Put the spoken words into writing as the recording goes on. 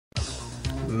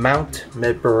Mount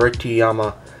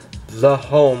Mibarikiyama, the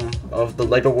home of the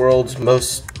LEGO World's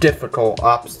most difficult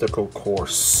obstacle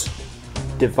course.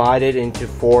 Divided into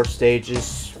 4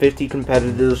 stages, 50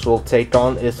 competitors will take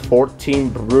on its 14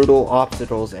 brutal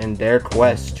obstacles in their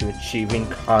quest to achieving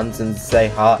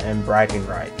Kanzenseiha and bragging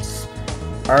rights.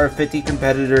 Our 50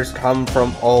 competitors come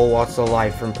from all walks of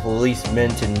life, from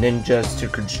policemen to ninjas to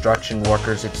construction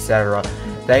workers, etc.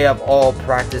 They have all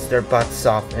practiced their butts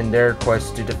off in their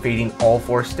quest to defeating all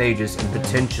 4 stages and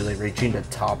potentially reaching the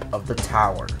top of the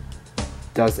tower.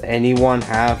 Does anyone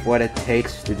have what it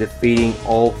takes to defeating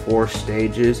all 4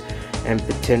 stages and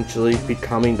potentially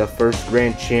becoming the first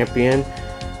grand champion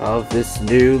of this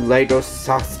new LEGO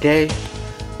Sasuke?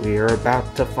 We are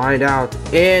about to find out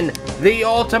in the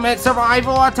ultimate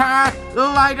survival attack,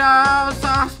 LEGO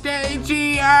Sasuke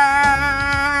Gx!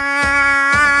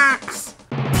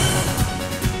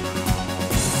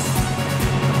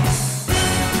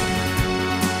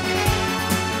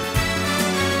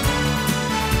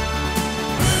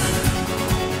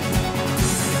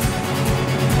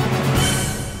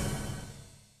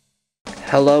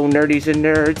 Hello nerdies and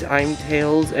nerds, I'm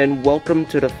Tails, and welcome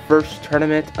to the first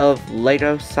tournament of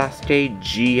LEGO Sasuke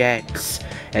Gx.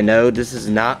 And no, this is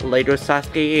not LEGO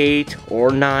Sasuke 8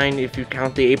 or 9 if you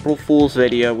count the April Fool's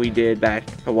video we did back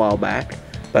a while back.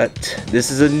 But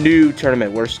this is a new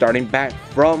tournament. We're starting back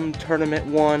from Tournament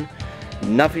 1.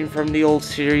 Nothing from the old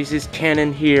series is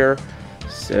canon here.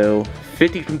 So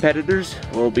 50 competitors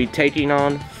will be taking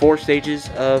on 4 stages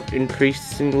of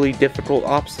increasingly difficult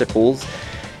obstacles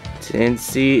and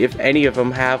see if any of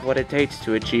them have what it takes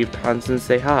to achieve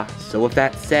Kanzenseiha. So with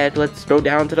that said, let's go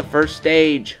down to the first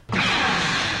stage.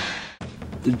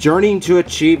 The journey to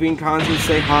achieving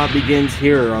Kanzenseiha begins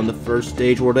here on the first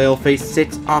stage, where they'll face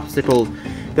 6 obstacles.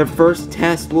 The first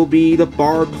test will be the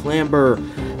bar clamber.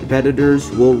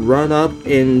 Competitors will run up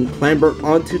and clamber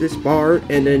onto this bar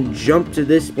and then jump to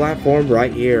this platform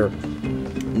right here.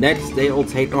 Next, they'll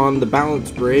take on the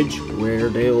balance bridge, where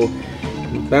they'll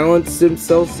balance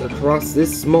themselves across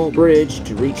this small bridge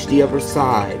to reach the other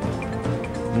side.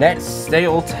 Next,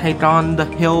 they'll take on the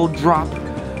hill drop,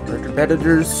 where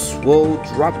competitors will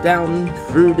drop down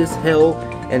through this hill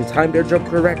and time their jump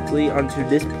correctly onto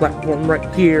this platform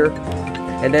right here.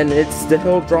 And then it's the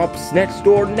hill drop's next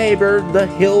door neighbor, the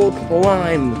hill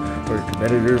climb, where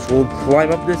competitors will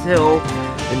climb up this hill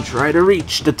and try to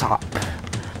reach the top.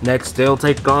 Next, they'll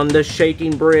take on the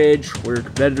shaking bridge, where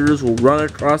competitors will run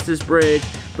across this bridge,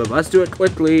 but must do it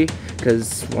quickly,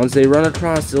 because once they run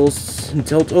across, they'll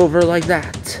tilt over like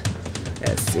that,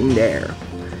 as seen there.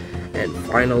 And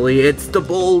finally, it's the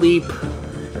bull leap,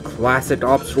 a classic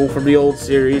obstacle from the old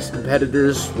series.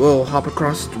 Competitors will hop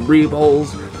across 3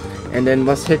 bowls, and then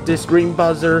must hit this green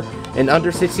buzzer in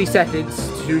under 60 seconds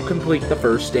to complete the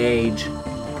first stage.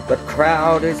 The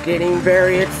crowd is getting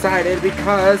very excited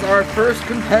because our first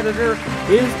competitor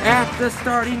is at the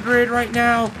starting grid right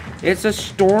now. It's a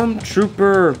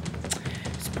stormtrooper.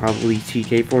 It's probably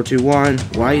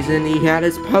TK421. Why isn't he at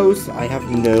his post? I have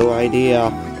no idea.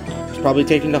 He's probably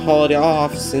taking the holiday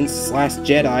off since Last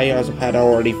Jedi I had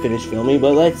already finished filming.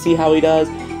 But let's see how he does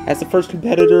as the first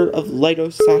competitor of LEGO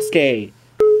Sasuke.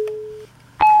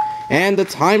 And the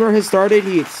timer has started.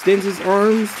 He extends his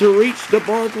arms to reach the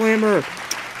bar clamber.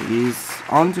 He's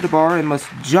onto the bar and must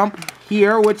jump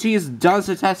here, which he has done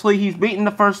successfully. He's beaten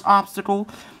the first obstacle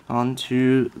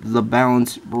onto the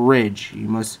balance bridge. He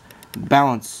must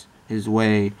balance his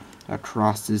way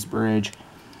across this bridge.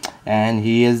 And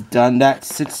he has done that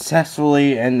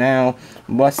successfully, and now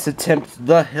must attempt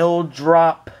the hill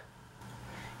drop.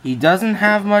 He doesn't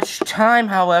have much time,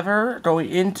 however,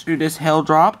 going into this hill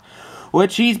drop,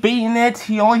 which he's beating it.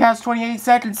 He only has 28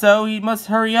 seconds, so he must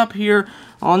hurry up here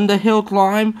on the hill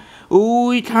climb.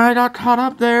 Ooh, he kind of got caught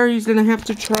up there. He's going to have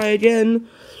to try again.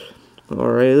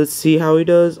 Alright, let's see how he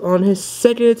does on his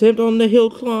second attempt on the hill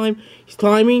climb. He's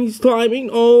climbing, he's climbing.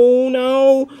 Oh,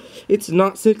 no. It's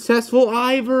not successful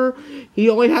either. He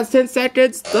only has 10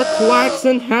 seconds. The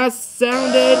klaxon has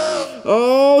sounded.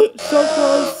 Oh, so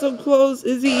close, so close.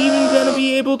 Is he even going to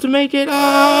be able to make it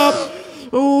up?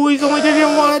 Oh, he's only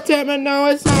taking 1 attempt, and no,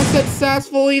 it's not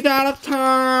successful. He's out of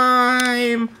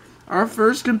time. Our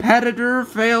first competitor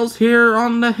fails here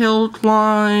on the hill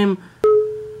climb.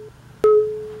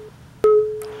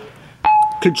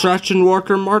 Construction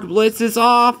worker Mark Blitz is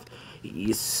off.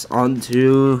 He's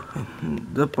onto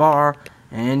the bar,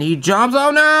 and he jumps.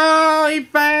 Oh no, he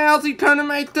fails. He couldn't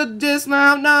make the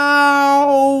dismount.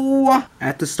 No.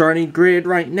 At the starting grid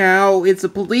right now, it's a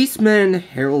policeman,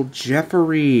 Harold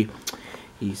Jeffrey.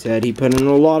 He said he put in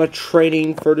a lot of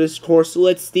training for this course, so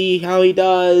let's see how he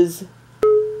does.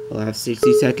 He'll have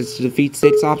 60 seconds to defeat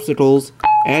 6 obstacles.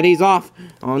 And he's off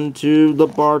onto the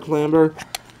bar climber.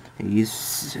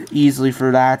 He's easily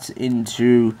for that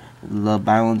into the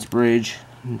balance bridge,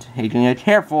 taking a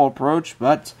careful approach,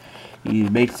 but he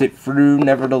makes it through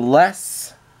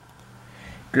nevertheless.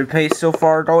 Good pace so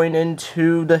far going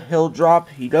into the hill drop.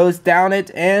 He goes down it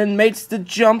and makes the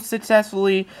jump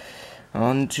successfully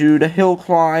onto the hill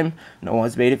climb. No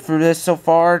one's made it through this so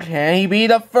far. Can he be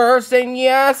the first? And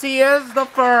yes, he is the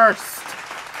first.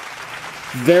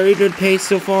 Very good pace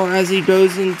so far as he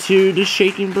goes into the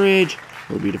shaking bridge.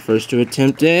 He'll be the first to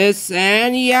attempt this,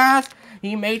 and yes,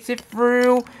 he makes it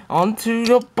through onto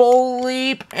the bull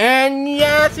leap, and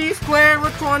yes, he's cleared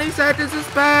with 20 seconds to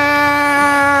spare.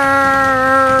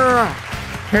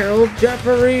 Harold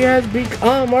Jeffrey has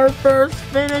become our first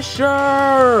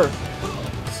finisher.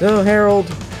 So Harold,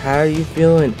 how are you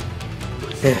feeling?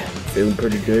 Feeling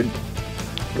pretty good.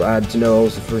 Glad to know I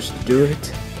was the first to do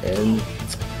it, and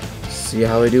see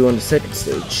how I do on the second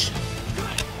stage.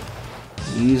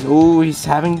 He's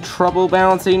having trouble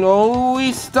balancing. Oh,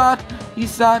 he's stuck.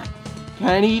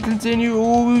 Can he continue?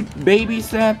 Oh, baby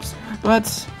steps, but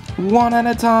one at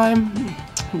a time.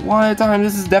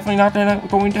 This is definitely not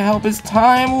going to help his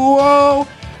time. Whoa,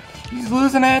 he's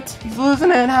losing it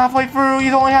halfway through. He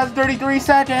only has 33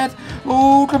 seconds.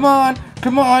 Oh, come on,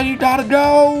 you gotta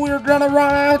go. We're gonna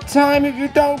run out of time if you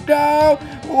don't go.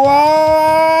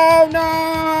 Whoa,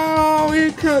 no,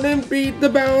 he couldn't beat the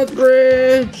balance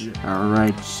bridge.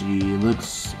 Alright, she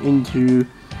looks into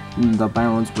the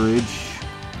balance bridge.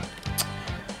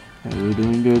 We're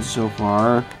doing good so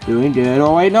far. Doing good.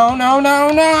 Oh wait, no,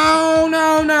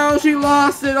 she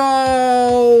lost it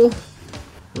all.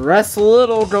 Rests a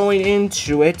little going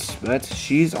into it, but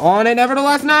she's on it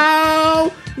nevertheless.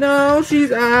 No,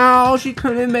 she's out. She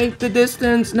couldn't make the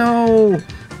distance. No.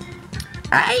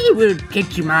 I will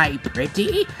get you, my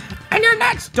pretty, and your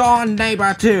next door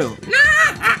neighbor too.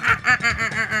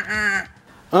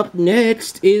 Up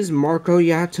next is Marco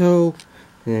Yato,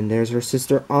 and there's her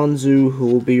sister Anzu, who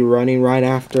will be running right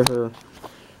after her.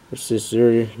 Her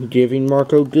sister giving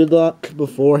Marco good luck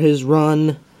before his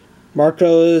run.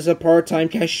 Marco is a part-time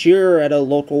cashier at a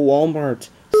local Walmart,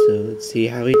 so let's see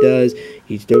how he does.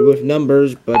 He's good with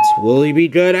numbers, but will he be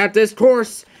good at this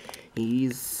course?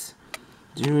 He's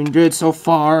doing good so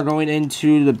far going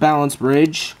into the balance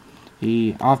bridge.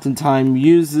 He oftentimes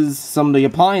uses some of the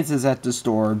appliances at the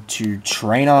store to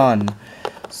train on,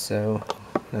 so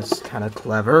that's kind of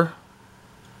clever.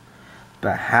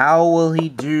 But how will he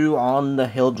do on the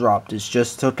hill drop? This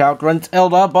just took out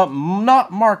Gruntilda, but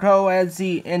not Marco as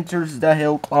he enters the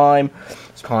hill climb.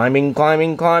 He's climbing,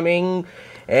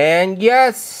 and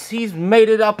yes, he's made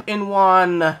it up in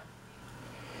one.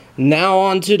 Now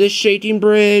onto the shaking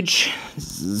bridge.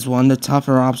 This is one of the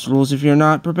tougher obstacles if you're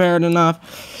not prepared enough.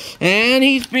 And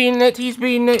he's beating it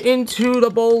into the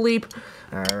bowl leap.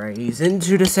 Alright, he's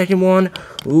into the second one.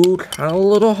 Ooh, kind of a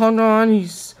little hung on.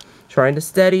 He's trying to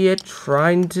steady it,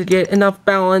 trying to get enough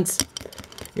balance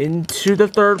into the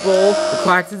third bowl. The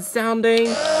klaxon's sounding,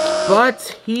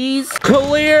 but he's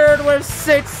cleared with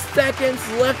 6 seconds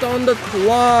left on the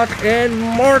clock, and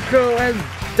Marco has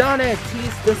done it.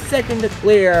 He's the second to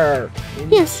clear.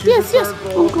 Yes.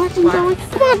 Oh, klaxon's going.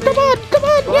 Come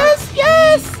on.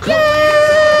 Yes.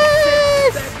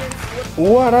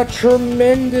 What a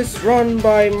tremendous run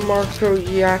by Marco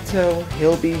Yato.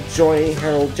 He'll be joining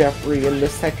Harold Jeffrey in the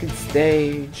second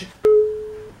stage.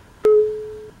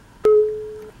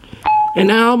 And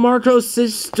now Marco's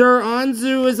sister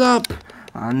Anzu is up.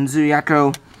 Anzu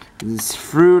Yato is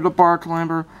through the bar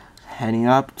climber, heading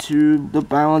up to the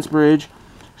balance bridge.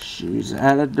 She's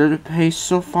at a good pace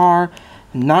so far.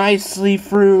 Nicely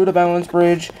through the balance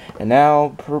bridge, and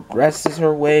now progresses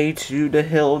her way to the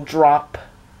hill drop.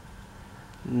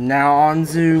 Now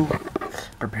Anzu,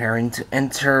 preparing to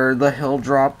enter the hill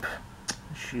drop.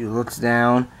 She looks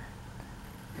down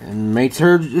and makes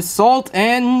her assault,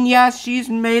 and yes, she's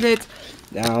made it.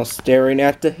 Now staring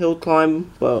at the hill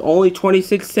climb, but only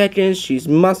 26 seconds. She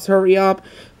must hurry up,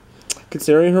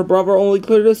 considering her brother only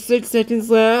cleared us 6 seconds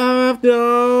left.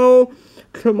 No,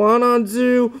 come on,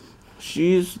 Anzu.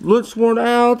 She looks worn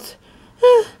out.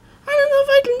 I don't know if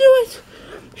I can do it.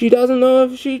 She doesn't know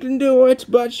if she can do it,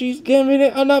 but she's giving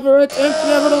it another attempt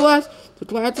nevertheless. The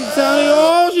klaxon sounding.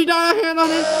 Oh, she got a hand on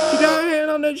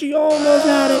it. She almost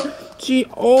had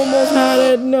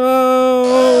it.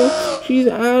 No, she's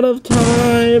out of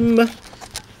time. Dang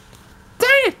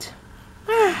it.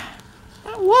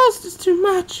 That was just too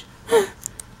much.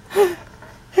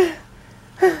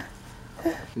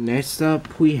 Next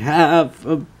up, we have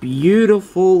a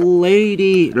beautiful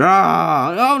lady.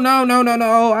 Oh,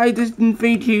 no. I didn't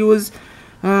think he was...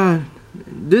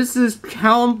 This is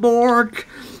Kallenborg,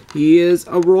 he is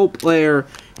a role player,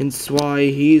 and that's why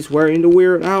he's wearing the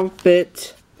weird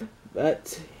outfit.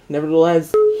 But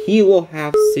nevertheless, he will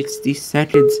have 60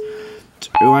 seconds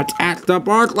to attack the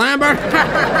Bark Lambert.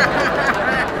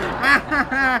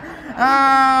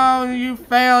 Oh, you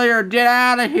failure! Get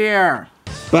out of here!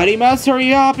 But he must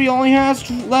hurry up. He only has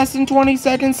less than 20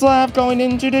 seconds left going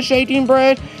into the Shaking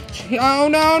Bridge. Oh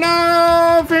no,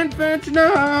 no! Finch,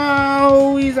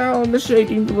 no! He's out on the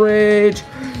Shaking Bridge.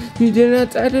 He didn't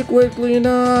attack it quickly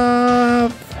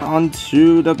enough.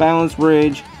 Onto the Balance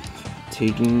Bridge.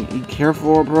 Taking a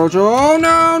careful approach. Oh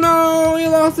no, no! He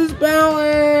lost his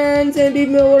balance! Andy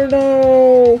Miller,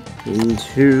 no!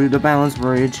 Into the Balance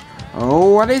Bridge.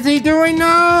 Oh, what is he doing?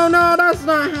 No, no, that's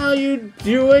not how you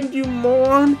do it, you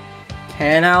moron.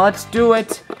 Okay, now let's do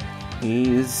it.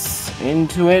 He's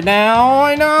into it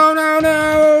now. No, no,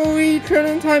 no. He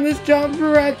couldn't time his jump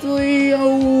correctly.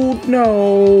 Oh,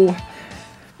 no.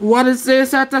 What is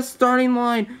this at the starting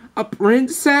line? A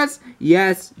princess?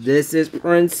 Yes, this is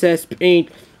Princess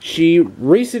Pink. She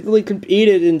recently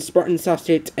competed in Spartan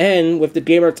Sasuke 10 with the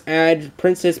gamer tag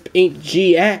Princess Pink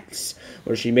GX,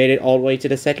 where she made it all the way to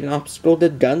the second obstacle, the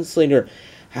Gunslinger.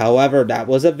 However, that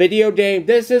was a video game.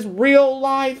 This is real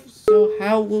life. So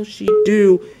how will she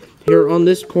do here on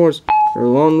this course? Her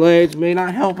long legs may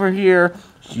not help her here.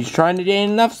 She's trying to gain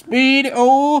enough speed.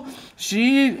 Oh,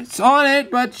 she's on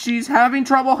it, but she's having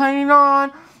trouble hanging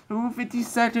on. Ooh, 50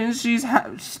 seconds. She's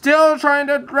still trying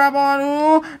to grab on.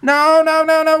 Ooh, no, no,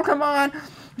 no, no, come on.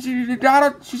 She's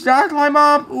gotta climb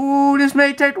up. Ooh, this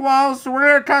may take a while, so we're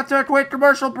gonna cut to a quick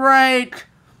commercial break.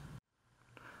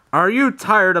 Are you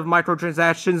tired of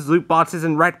microtransactions, loot boxes,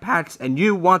 and red packs, and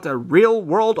you want a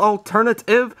real-world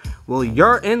alternative? Well,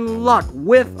 you're in luck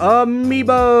with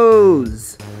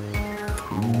Amiibos.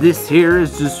 This here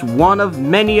is just one of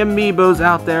many Amiibos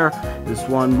out there. This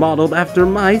one modeled after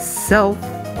myself.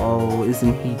 Oh,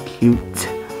 isn't he cute?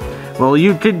 Well,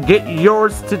 you could get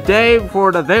yours today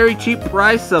for the very cheap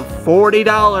price of $40.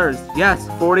 Yes,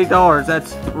 $40.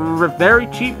 That's very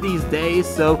cheap these days,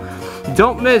 so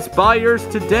don't miss. Buy yours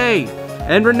today.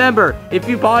 And remember, if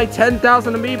you buy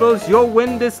 10,000 Amiibos, you'll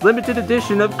win this limited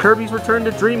edition of Kirby's Return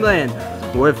to Dreamland,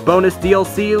 with bonus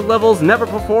DLC levels never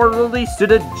before released to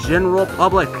the general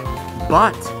public.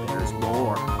 But there's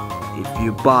more. If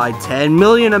you buy 10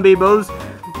 million Amiibos,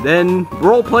 then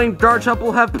role-playing Garchomp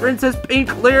will have Princess Pink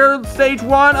clear Stage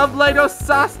 1 of LEGO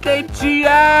Sasuke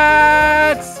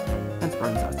Gx! And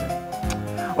Spartan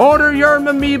Sasuke. Order your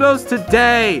Amiibos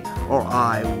today, or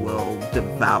I will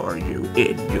devour you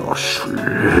in your sleep.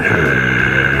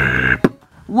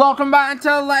 Welcome back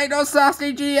to LEGO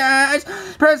Sasuke Gx.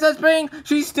 Princess Pink,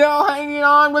 she's still hanging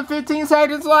on with 15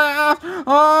 seconds left.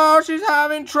 Oh, she's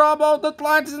having trouble. The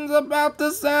klaxon's about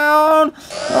to sound.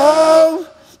 Oh.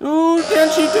 Ooh, can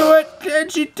she do it? Can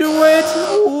she do it?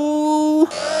 Ooh,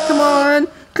 come on.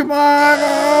 Come on.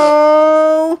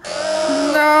 Oh.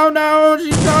 No, no,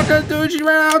 she's not gonna do it. She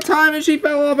ran out of time and she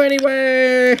fell off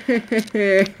anyway.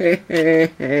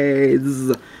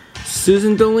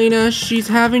 Susan Dolina, she's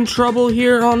having trouble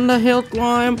here on the hill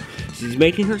climb. She's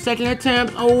making her second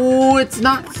attempt. Oh, it's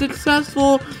not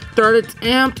successful. Third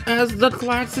attempt as the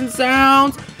klaxon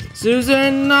sounds.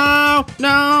 Susan, no,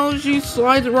 no, she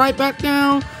slides right back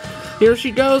down. Here she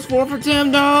goes, fourth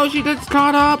attempt, no, she gets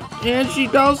caught up, and she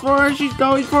goes for it, she's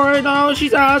going for it, no,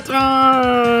 she's out of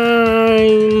time.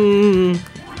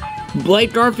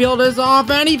 Blake Garfield is off,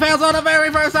 and he fails on the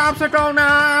very first obstacle, no!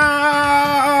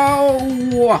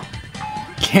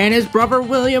 Can his brother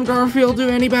William Garfield do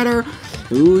any better?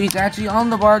 Ooh, he's actually on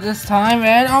the bar this time,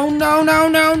 and oh no, no,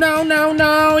 no, no, no,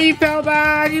 no, he fell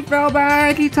back, he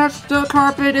touched the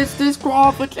carpet, it's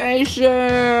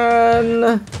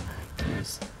disqualification.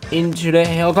 He's into the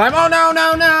hill climb, oh no,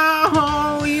 no,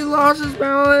 no, he lost his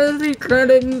balance, he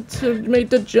couldn't make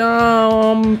the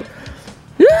jump.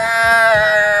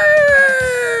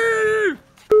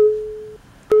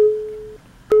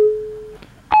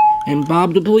 And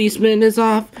Bob the policeman is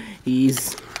off,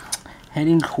 he's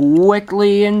heading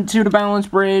quickly into the balance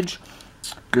bridge.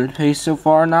 Good pace so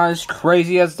far, not as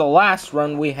crazy as the last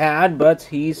run we had, but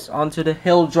he's onto the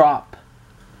hill drop.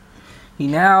 He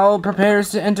now prepares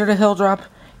to enter the hill drop.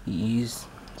 He's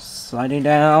sliding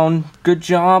down. Good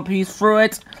jump, he's through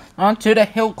it. Onto the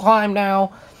hill climb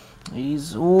now.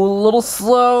 He's a little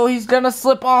slow, he's gonna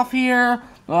slip off here.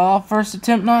 First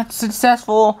attempt not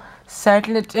successful.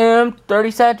 Second attempt,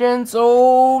 30 seconds.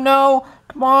 Oh no.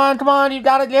 Come on, you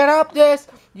gotta get up this.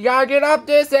 You gotta get up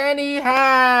this, and he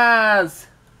has.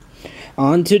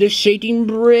 onto the shaking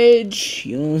bridge.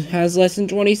 He has less than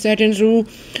 20 seconds to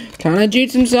kind of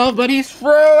cheats himself, but he's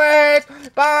through it.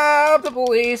 Bob the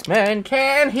policeman,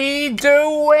 can he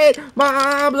do it?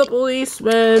 Bob the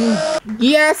policeman.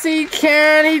 Yes, he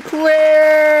can. He clears.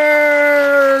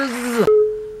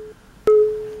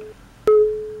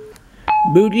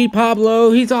 Booty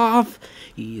Pablo, he's off.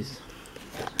 He's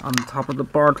on top of the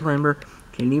bar climber.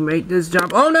 Can he make this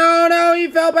jump? Oh no,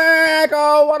 he fell back!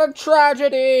 Oh, what a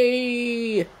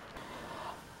tragedy!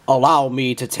 Allow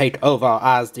me to take over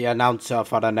as the announcer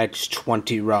for the next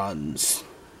 20 runs.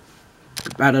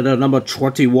 Battle number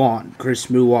 21, Chris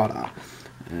Muwada.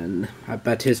 And I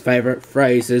bet his favorite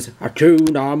phrase is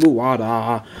Hakuna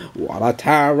Muwada. What a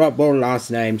terrible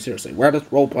last name. Seriously, where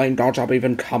does role-playing Garchomp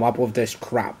even come up with this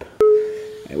crap?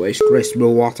 Anyways, Chris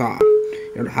Muwada.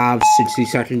 You'll have 60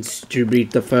 seconds to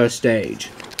beat the first stage.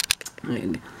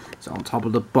 And it's on top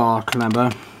of the bar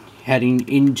climber, heading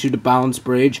into the balance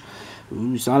bridge.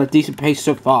 He's on a decent pace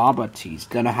so far, but he's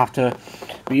gonna have to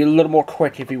be a little more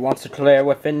quick if he wants to clear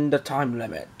within the time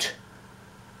limit.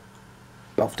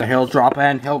 Both the hill drop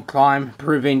and hill climb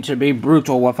proving to be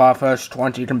brutal with our first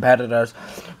 20 competitors,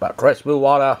 but Chris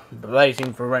Muwada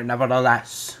blazing for it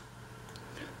nevertheless.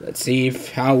 Let's see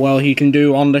how well he can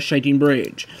do on the shaking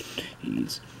bridge.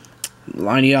 He's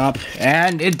lining up,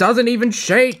 and it doesn't even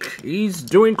shake. He's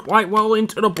doing quite well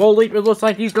into the bull leap. It looks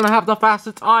like he's going to have the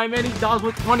fastest time, and he does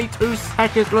with 22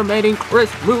 seconds remaining.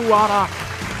 Chris Muwada,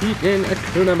 he can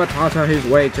Hakuna Matata his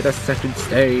way to the second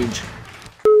stage.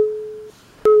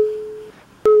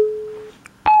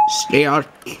 Stay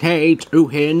K to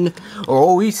him.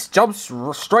 Oh, he jumps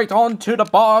straight onto the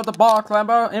bar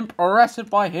climber. Impressive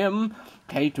by him.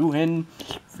 K2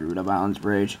 through the balance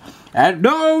bridge. And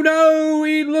no!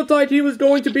 He looked like he was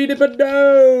going to beat it, but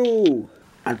no!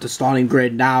 At the starting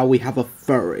grid now, we have a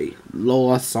furry,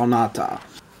 Lola Sonata.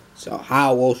 So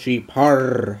how will she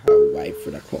purr her way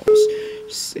for the course?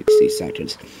 60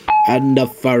 seconds. And the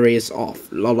furry is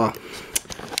off. Lola,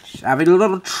 she's having a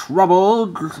little trouble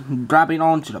grabbing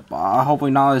onto the bar.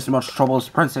 Hopefully not as much trouble as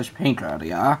Princess Pink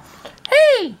earlier.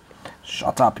 Hey!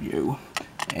 Shut up, you.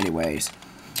 Anyways,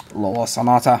 Lola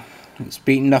Sonata is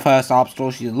beating the first obstacle.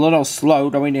 She's a little slow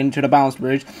going into the balance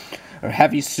bridge. Her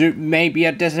heavy suit may be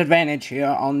a disadvantage here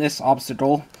on this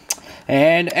obstacle.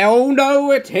 And oh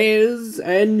no, it is!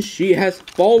 And she has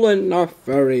fallen. Our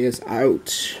furry is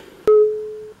out.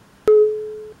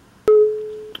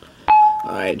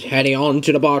 Alright, heading on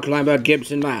to the bar climber,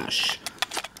 Gibson Mash.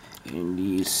 And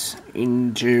he's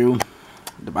into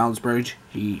the balance bridge.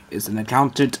 He is an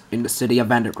accountant in the city of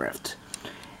Vandergrift.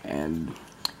 And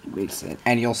he makes an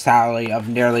annual salary of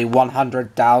nearly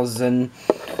 100,000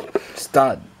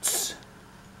 studs.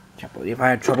 Can't believe I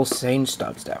had trouble saying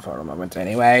studs there for a moment.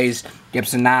 Anyways,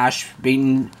 Gibson Nash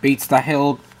beats the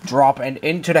hill drop and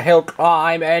into the hill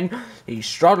climb, and he's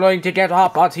struggling to get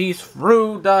up, but he's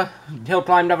through the hill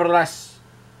climb nevertheless.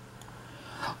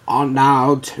 On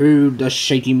now to the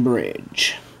shaking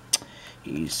bridge.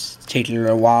 He's taking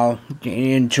a while getting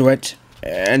into it,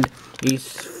 and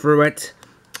he's through it.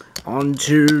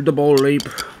 Onto the bull leap.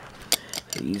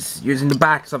 He's using the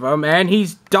backs of them, and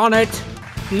he's done it.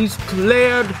 He's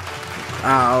cleared.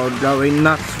 Crowd going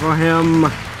nuts for him,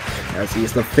 as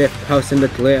he's the 5th person to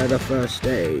clear the first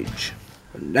stage.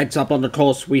 Next up on the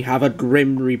course, we have a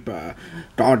Grim Reaper,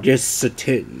 Gorgeous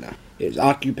Satin. His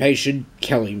occupation,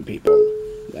 killing people.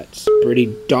 That's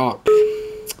pretty dark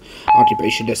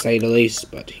occupation to say the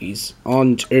least, but he's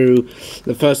on to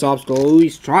the first obstacle.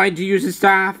 He's trying to use his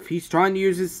staff,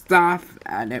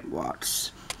 and it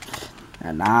works.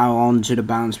 And now on to the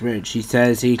balance bridge. He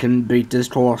says he can beat this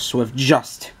course with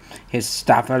just his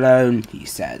staff alone. He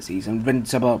says he's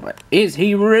invincible, but is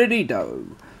he really though?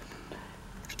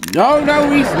 No,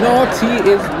 he's not. He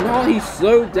is not. He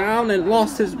slowed down and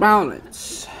lost his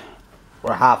balance.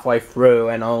 We're halfway through,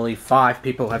 and only 5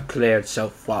 people have cleared so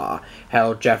far.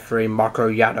 Hell, Jeffrey, Marco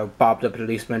Yano, Bob the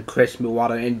Policeman, Chris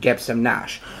Muwada, and Gibson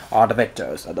Nash are the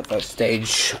victors of the first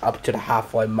stage up to the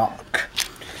halfway mark.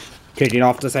 Kicking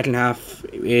off the second half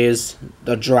is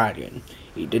the Dragon.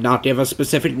 He did not give a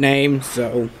specific name,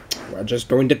 so we're just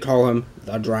going to call him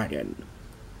the Dragon.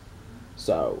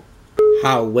 So,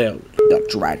 how will the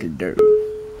Dragon do?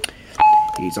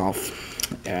 He's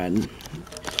off, and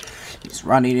he's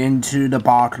running into the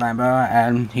bar climber,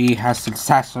 and he has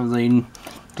successfully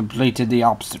completed the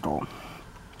obstacle.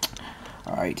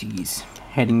 Alright, he's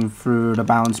heading through the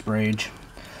balance bridge.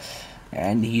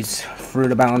 And he's through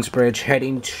the balance bridge,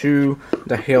 heading to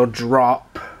the hill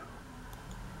drop.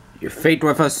 You'd think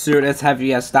with a suit as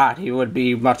heavy as that, he would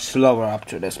be much slower up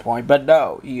to this point. But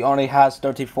no, he only has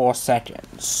 34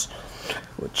 seconds.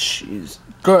 which is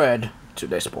good to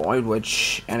this point,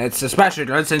 and it's especially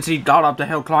good since he got up the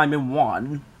hill climb in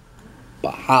one.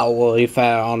 But how will he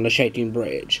fare on the shaking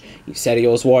bridge? He said he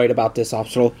was worried about this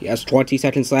obstacle. He has 20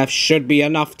 seconds left. Should be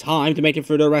enough time to make it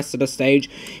through the rest of the stage.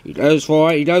 He goes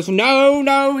for it. He goes for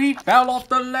no, he fell off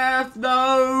the left.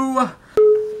 No.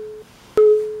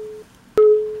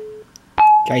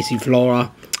 Casey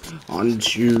Flora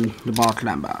onto the bar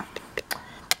climber.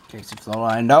 Casey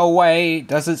Flora, no way,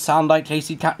 doesn't sound like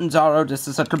Casey Kanzenseiha. This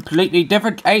is a completely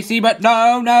different Casey, but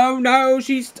no,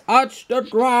 she's touched the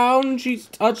ground, she's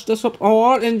touched the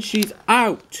support, and she's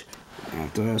out.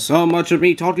 After so much of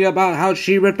me talking about how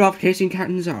she ripped off Casey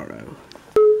Kanzenseiha.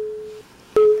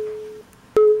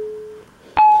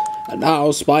 And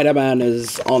now Spider-Man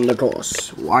is on the course.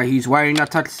 Why he's wearing a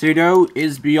tuxedo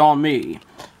is beyond me.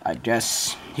 I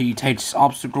guess he takes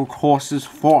obstacle courses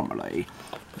formally.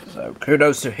 So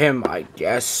kudos to him, I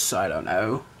guess. I don't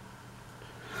know.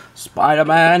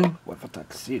 Spider-Man with a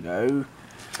tuxedo.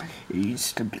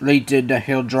 He's completed the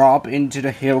hill drop into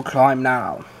the hill climb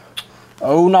now.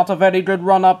 Oh, not a very good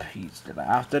run up. He's gonna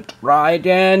have to try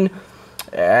again.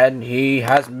 And he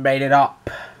has made it up.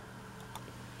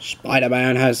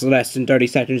 Spider-Man has less than 30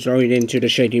 seconds going into the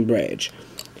shaking bridge.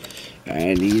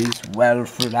 And he's well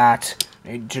through that.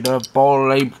 Into the ball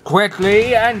leap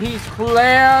quickly, and he's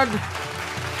cleared.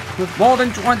 With more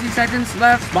than 20 seconds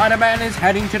left, Spider-Man is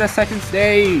heading to the second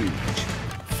stage.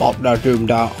 Faulkner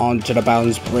zoomed out onto the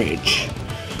balance bridge.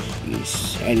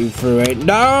 He's heading through it.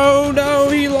 No,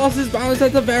 he lost his balance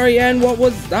at the very end. What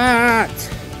was that?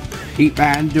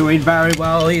 Heatman doing very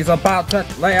well. He's about to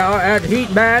clear, and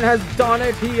Heatman has done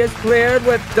it. He is cleared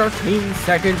with 13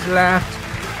 seconds left.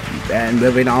 Heatman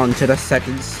moving on to the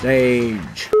second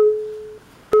stage.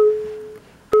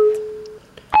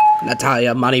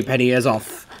 Natalia Moneypenny is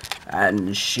off,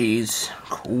 and she's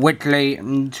quickly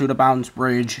into the bounce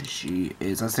bridge. She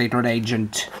is a secret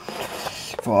agent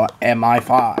for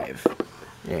MI5.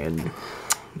 And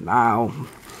now,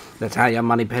 Natalia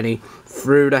Moneypenny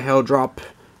through the hill drop,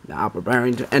 now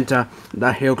preparing to enter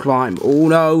the hill climb. Oh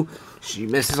no, she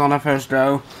misses on her first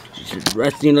go. She's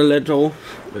resting a little,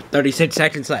 with 36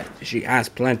 seconds left. She has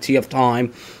plenty of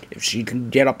time if she can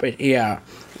get up in here.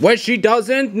 Which she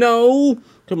doesn't, no.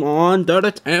 Come on, third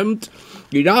attempt.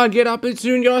 You gotta get up and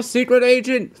soon, you're a secret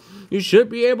agent. You should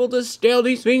be able to scale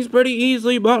these things pretty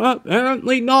easily, but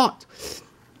apparently not.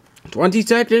 20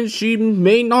 seconds, she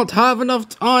may not have enough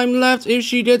time left if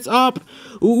she gets up.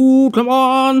 Ooh, come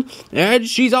on. And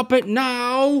she's up it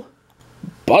now.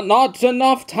 But not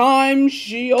enough time.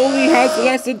 She only has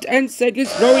less than 10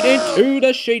 seconds going into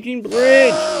the shaking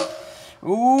bridge.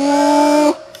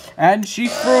 Ooh. And she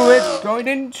threw it, going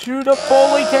into the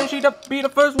bowling. Can she be the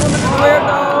first one to clear?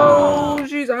 No,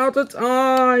 she's out of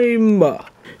time.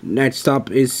 Next up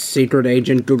is Secret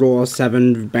Agent Google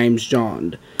 07 James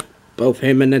John. Both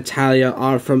him and Natalia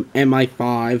are from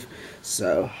MI5.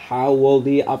 So how will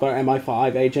the other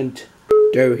MI5 agent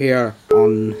do here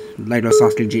on LEGO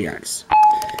Sasuke Gx?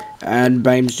 And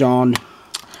James John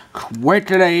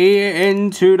quickly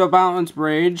into the balance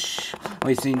bridge,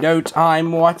 wasting no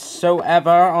time whatsoever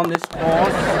on this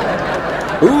course.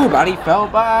 Ooh, but he fell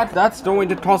back. That's going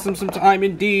to cost him some time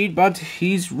indeed, but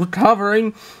he's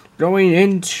recovering, going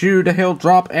into the hill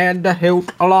drop and the hill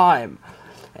climb.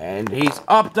 And he's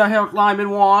up the hill climb in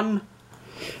one.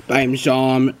 James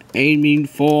John aiming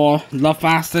for the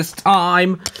fastest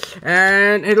time,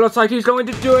 and it looks like he's going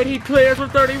to do it. He clears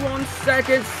with 31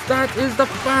 seconds. That is the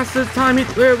fastest time he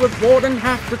cleared with more than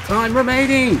half the time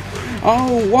remaining.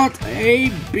 Oh, what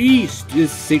a beast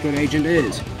this secret agent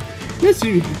is. Let's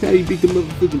see how you beat the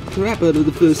motherfucking crap out of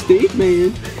the first stage,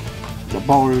 man. The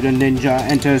Boruto Ninja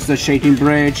enters the shaking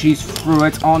bridge. He's through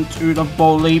it onto the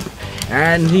bowl leap.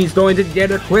 And he's going to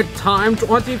get a quick time,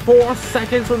 24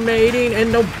 seconds remaining,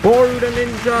 and the Boruto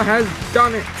Ninja has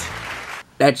done it.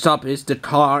 Next up is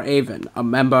Dakar Avon, a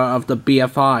member of the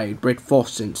BFI, Brick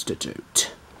Force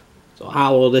Institute. So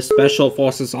how will this Special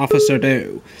Forces officer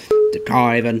do?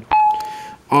 Dakar Avon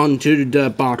onto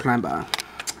the bar climber.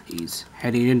 He's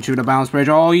heading into the bounce bridge.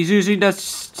 Oh, he's using the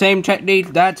same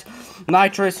technique that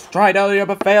Nitrous tried earlier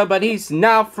but failed, but he's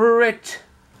now through it.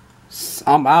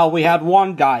 Somehow we had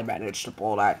one guy manage to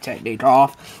pull that technique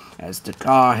off as the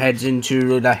car heads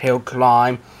into the hill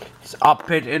climb. He's up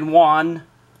it in one.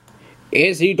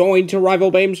 Is he going to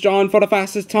rival James John for the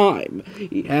fastest time?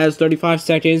 He has 35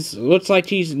 seconds. Looks like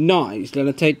he's not. He's going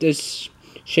to take this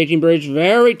shaking bridge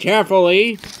very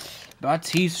carefully. But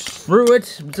he's through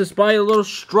it despite a little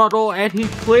struggle, and he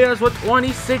clears with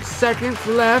 26 seconds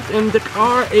left, and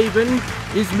Dakar Avon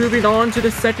is moving on to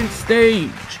the second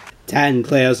stage. 10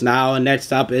 clears now, and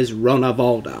next up is Rona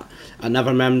Volda,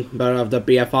 another member of the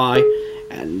BFI,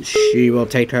 and she will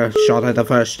take her shot at the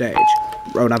first stage.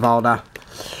 Rona Valda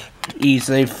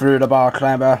easily through the bar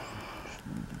climber,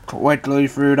 quickly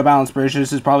through the balance bridge.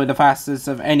 This is probably the fastest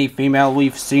of any female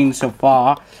we've seen so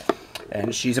far,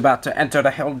 and she's about to enter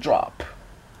the hill drop.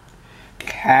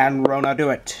 Can Rona do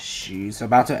it? She's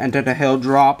about to enter the hill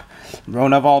drop.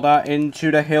 Rona Valda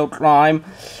into the hill climb.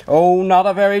 Oh, not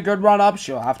a very good run up.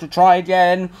 She'll have to try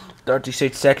again.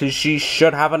 36 seconds. She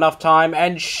should have enough time,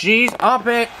 and she's up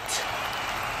it.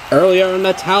 Earlier,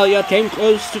 Natalia came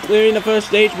close to clearing the first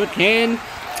stage, but can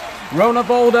Rona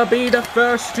Valda be the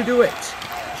first to do it?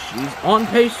 She's on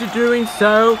pace to doing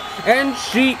so, and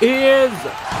she is!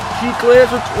 She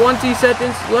clears with 20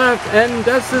 seconds left, and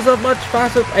this is a much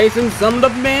faster pace than some of the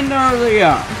men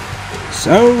earlier.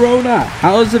 So, Rona,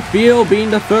 how does it feel being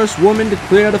the first woman to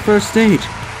clear the first stage?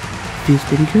 Feels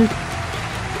pretty good.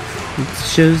 It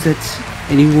shows that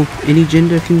any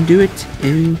gender can do it,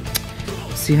 and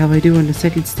see how I do on the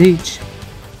second stage.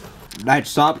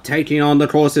 Next up, taking on the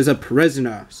course is a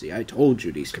prisoner. See, I told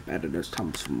you these competitors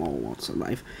come from all walks of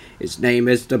life. His name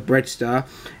is the Britster,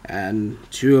 and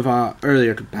two of our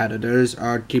earlier competitors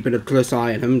are keeping a close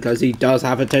eye on him because he does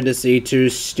have a tendency to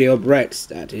steal bricks.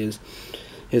 That is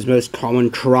his most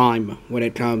common crime when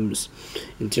it comes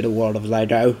into the world of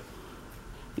LEGO.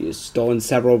 He has stolen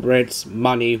several bricks,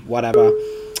 money, whatever.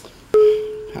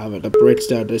 However, the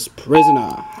Britster, this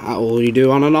prisoner, how will he do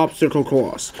on an obstacle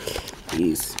course?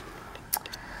 He's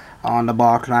on the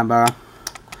bar climber,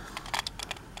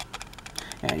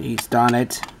 and he's done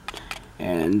it,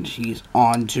 and he's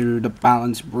on to the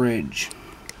balance bridge.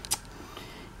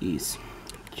 He's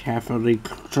carefully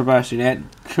traversing it.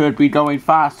 Could be going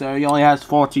faster. He only has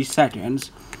 40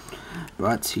 seconds,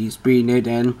 but he's beating it,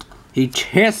 and he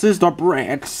kisses the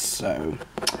bricks. So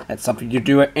that's something you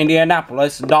do at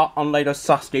Indianapolis, not on LEGO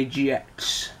Sasuke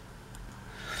Gx.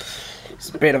 It's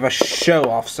a bit of a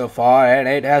show-off so far, and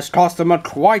it has cost him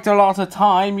quite a lot of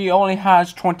time. He only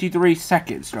has 23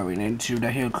 seconds going into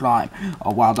the hill climb.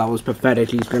 Oh wow, that was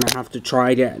pathetic. He's going to have to try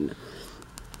again.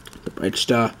 The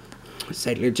Bridgester,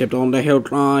 second attempt on the hill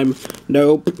climb.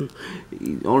 Nope.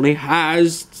 He only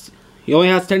has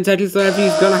 10 seconds left.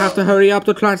 He's going to have to hurry up.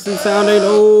 The klaxon sounding.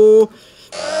 Oh,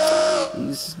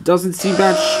 he doesn't seem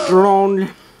that strong.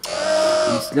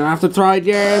 He's gonna have to try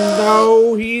again.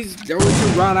 No, he's going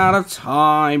to run out of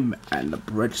time. And the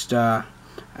Bridgester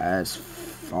has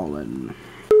fallen.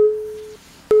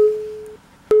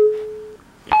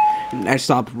 Next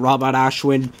up, Robert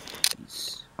Ashwin.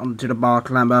 He's onto the bar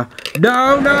climber.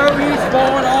 No, he's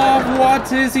fallen off.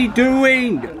 What is he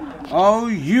doing? Oh,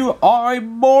 you are a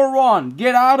moron.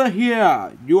 Get out of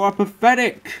here. You are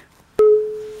pathetic.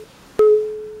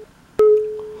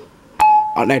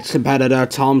 Our next competitor,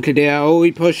 Tom Cadell,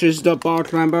 he pushes the bar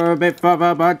climber a bit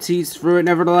further, but he's through it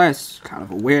nevertheless. Kind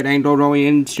of a weird angle going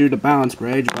into the balance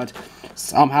bridge, but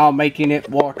somehow making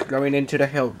it work going into the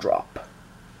hill drop.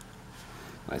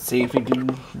 Let's see if he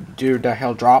can do the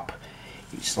hill drop.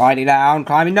 He's sliding down,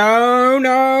 climbing.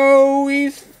 No,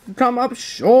 he's come up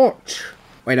short.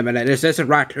 Wait a minute, is this a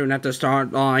raccoon at the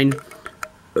start line?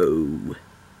 Oh,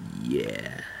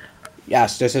 yeah.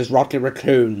 Yes, this is Rocky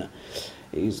Raccoon.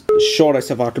 He's the shortest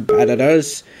of our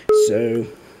competitors, so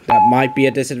that might be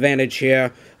a disadvantage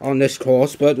here on this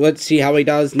course, but let's see how he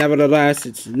does. Nevertheless,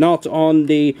 it's not on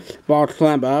the bar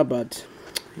climber, but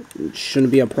it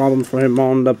shouldn't be a problem for him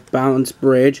on the balance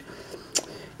bridge.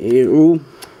 Ew.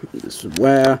 This is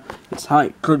where his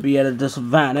height could be at a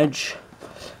disadvantage.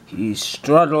 He's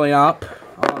struggling up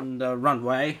on the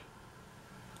runway,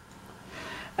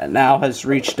 and now has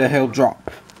reached the hill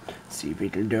drop. Let's see if he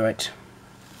can do it.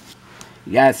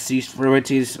 Yes, he's through it.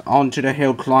 He's onto the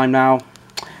hill climb now.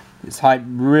 His height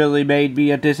really made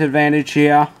me a disadvantage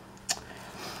here.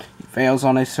 He fails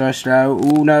on his first go.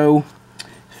 Ooh, no.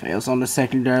 Fails on the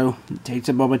second go. He takes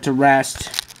a moment to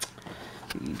rest.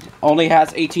 He only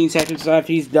has 18 seconds left.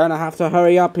 He's gonna have to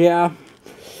hurry up here.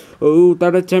 Oh,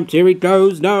 third attempt. Here he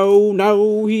goes.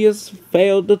 No. He has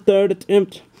failed the third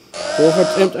attempt. Fourth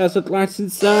attempt as the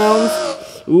klaxon sounds.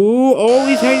 Ooh, oh,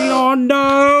 he's hanging on.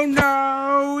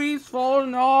 No. He's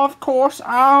fallen off. Course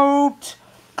out.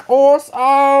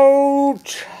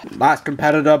 Last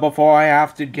competitor before I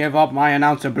have to give up my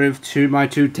announcer booth to my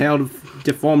two-tailed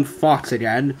deformed fox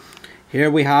again. Here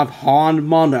we have Han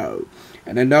Mono.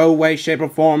 And in no way, shape, or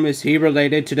form is he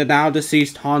related to the now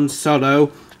deceased Han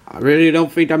Solo. I really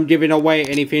don't think I'm giving away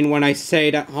anything when I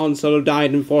say that Han Solo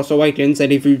died in Force Awakens,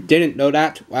 and if you didn't know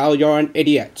that, well, you're an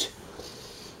idiot.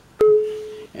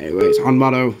 Anyways, Han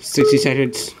Mono, 60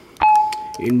 seconds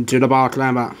into the bar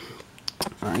climber.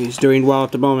 He's doing well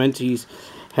at the moment. He's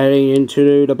heading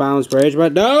into the balance bridge,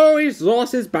 but no, he's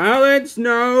lost his balance.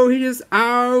 No, he is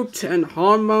out, and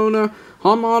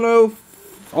Harmono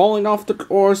falling off the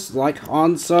course like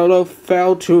Han Solo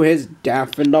fell to his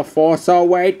death in The Force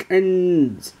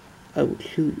Awakens. I will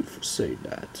kill you for saying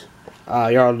that.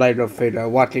 You're a LEGO figure.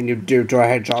 What can you do to a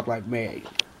hedgehog like me?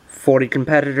 40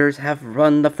 competitors have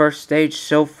run the first stage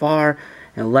so far,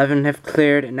 11 have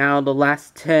cleared, and now the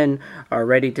last 10 are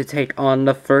ready to take on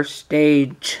the first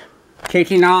stage.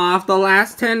 Kicking off the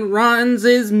last 10 runs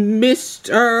is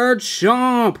Mr.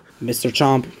 Chomp. Mr.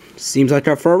 Chomp seems like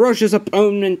a ferocious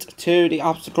opponent to the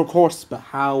obstacle course, but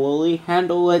how will he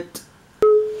handle it?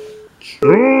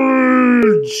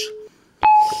 Charge!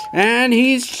 And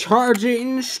he's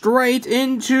charging straight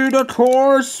into the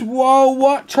course. Whoa,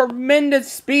 what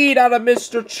tremendous speed out of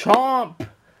Mr. Chomp.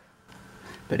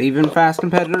 But even fast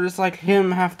competitors like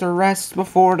him have to rest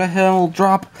before the hill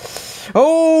drop.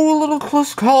 Oh, a little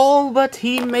close call, but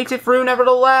he makes it through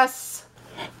nevertheless.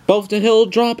 Both the hill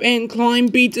drop and climb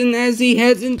beaten as he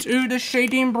heads into the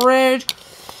shaking bridge.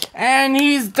 And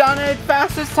he's done it.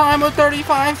 Fastest time with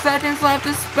 35 seconds left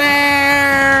to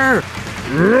spare.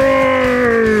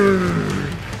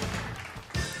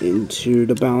 Into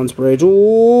the balance bridge. Whoa,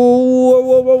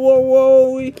 whoa, whoa, whoa,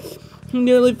 whoa. He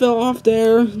nearly fell off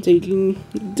there, taking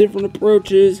different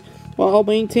approaches while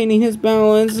maintaining his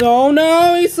balance. Oh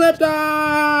no, he slipped off!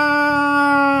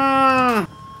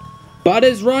 But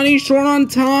is running short on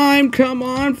time. Come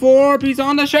on, Forbes, he's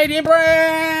on the shaking bridge!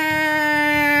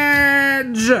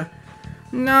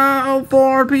 No,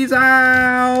 Forbes, he's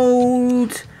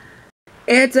out!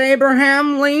 It's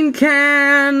Abraham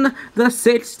Lincoln, the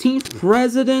 16th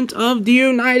President of the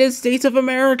United States of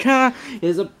America,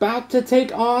 is about to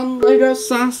take on LEGO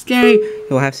Sasuke.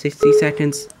 He'll have 60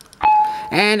 seconds.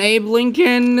 And Abe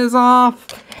Lincoln is off.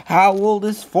 How will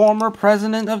this former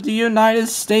President of the United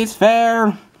States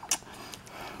fare?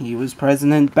 He was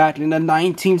president back in the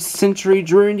 19th century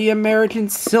during the American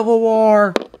Civil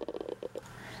War.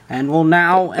 And will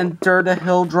now enter the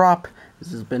hill drop.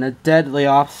 This has been a deadly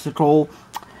obstacle.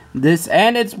 This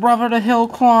and its brother, the hill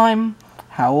climb.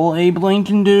 How will Abe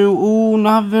Lincoln do? Ooh,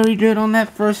 not very good on that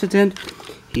first attempt.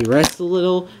 He rests a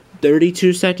little.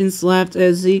 32 seconds left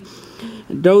as he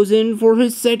goes in for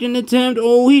his second attempt.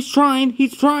 Oh, he's trying.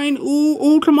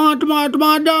 Ooh, come on.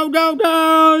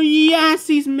 No. Yes,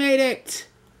 he's made it.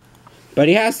 But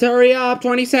he has to hurry up.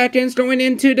 20 seconds going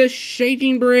into the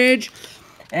shaking bridge.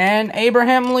 And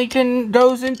Abraham Lincoln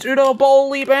goes into the bowl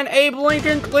leap, and Abe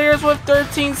Lincoln clears with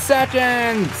 13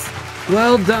 seconds.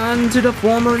 Well done to the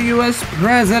former U.S.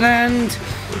 President.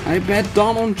 I bet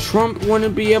Donald Trump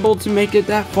wouldn't be able to make it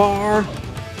that far.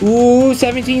 Ooh,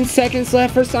 17 seconds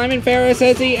left for Simon Ferris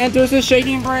as he enters the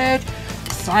shaking bridge.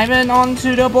 Simon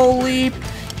onto the bowl leap.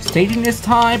 He's taking his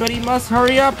time, but he must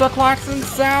hurry up. The klaxon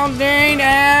sounding,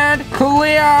 and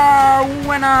clear!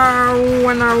 Winner!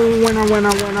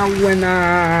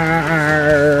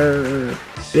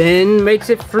 Ben makes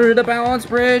it through the balance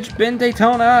bridge. Ben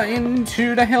Daytona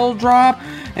into the hill drop.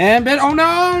 And Ben, oh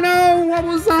no! What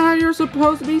was that? You're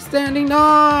supposed to be standing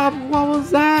up. What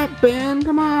was that, Ben?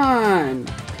 Come on.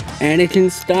 Anakin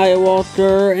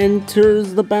Skywalker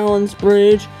enters the balance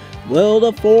bridge. Will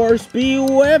the Force be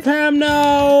with him?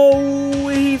 No!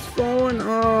 He's falling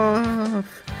off.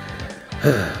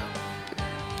 I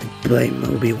blame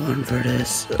Obi-Wan for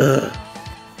this.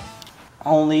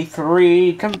 Only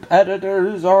 3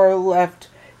 competitors are left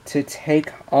to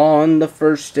take on the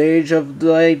first stage of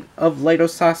LEGO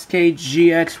Sasuke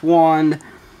GX1.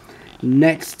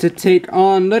 Next to take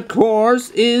on the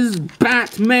course is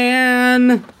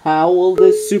Batman. How will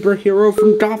this superhero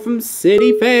from Gotham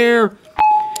City fare?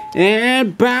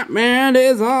 And Batman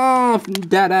is off.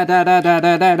 Batman.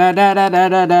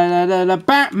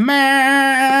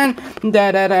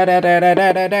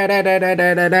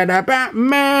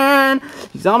 Batman.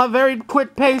 He's on a very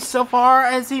quick pace so far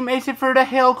as he makes it through the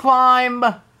hill climb.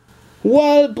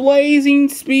 What blazing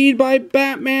speed by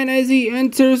Batman as he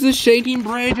enters the shaking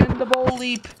bridge and the bowl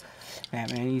leap.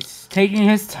 Batman, he's taking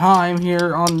his time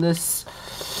here on this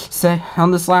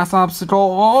last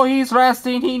obstacle. Oh, he's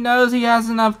resting. He knows he has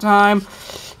enough time.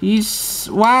 He's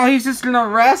just gonna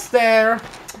rest there.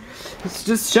 He's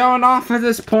just showing off at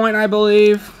this point, I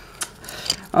believe.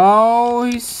 Oh,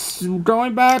 he's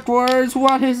going backwards.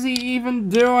 What is he even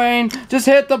doing? Just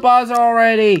hit the buzzer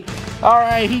already.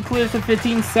 Alright, he clears with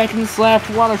 15 seconds left.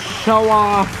 What a show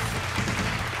off.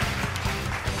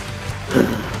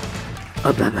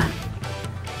 Batman.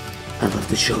 I love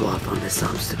to show off on this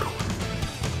obstacle.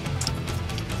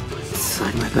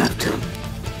 Inside my bathtub.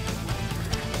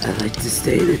 I like to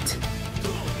stay in it.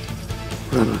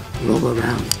 Roll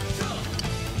around.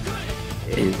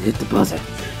 and hit the buzzer.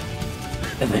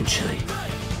 Eventually.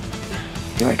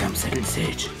 Here I come, second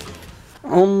stage.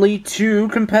 Only 2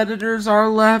 competitors are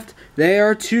left. They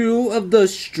are 2 of the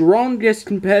strongest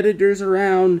competitors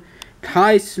around,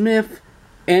 Kai Smith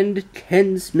and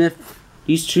Ken Smith.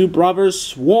 These 2 brothers,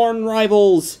 sworn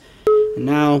rivals, and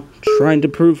now trying to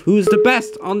prove who's the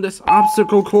best on this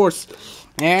obstacle course.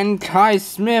 And Kai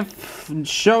Smith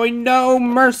showing no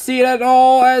mercy at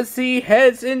all as he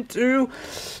heads into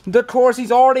the course.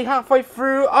 He's already halfway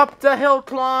through up the hill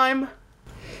climb.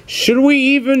 Should we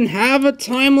even have a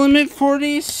time limit for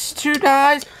these 2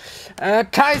 guys?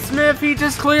 Kai Smith, he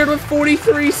just cleared with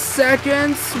 43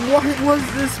 seconds. What was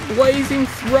this blazing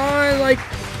throw? Like,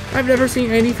 I've never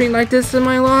seen anything like this in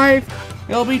my life.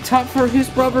 It'll be tough for his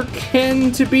brother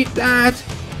Ken to beat that.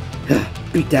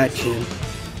 Beat that, Ken.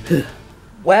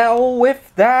 Well,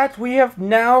 with that, we have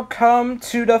now come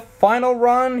to the final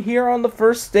run here on the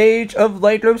first stage of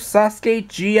LEGO Sasuke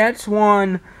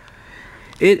GX1.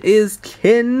 It is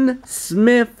Ken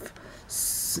Smith.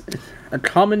 A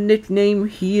common nickname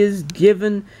he is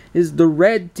given is the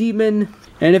Red Demon,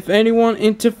 and if anyone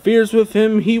interferes with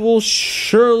him, he will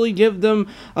surely give them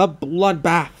a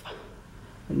bloodbath.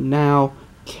 And now,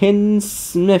 Ken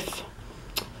Smith,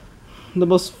 the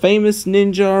most famous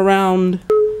ninja around,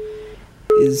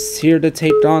 is here to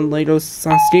take on LEGO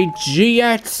Sasuke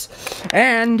GX,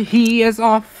 and he is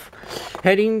off,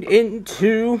 heading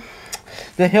into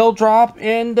the hill drop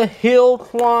and the hill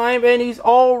climb, and he's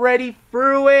already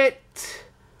through it.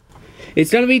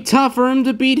 It's gonna be tough for him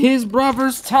to beat his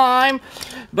brother's time,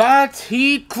 but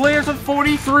he clears with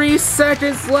 43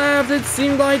 seconds left. It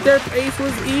seemed like their pace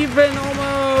was even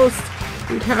almost.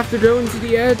 We'd have to go into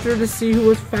the editor to see who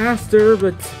was faster,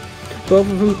 but both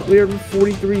of them cleared with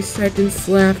 43 seconds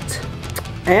left.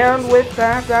 And with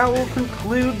that, that will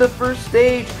conclude the first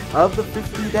stage of the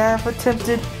 50 that have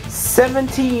attempted.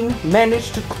 17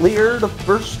 managed to clear the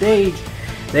first stage.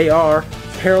 They are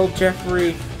Harold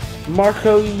Jeffrey,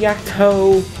 Marco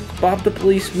Yato, Bob the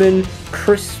Policeman,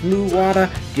 Chris Muwata,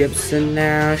 Gibson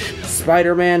Nash,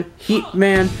 Spider-Man,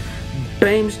 Heatman,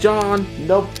 Bames John,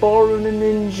 Noboru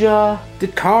Ninja,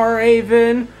 Dakar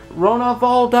Avon, Rona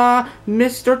Valda,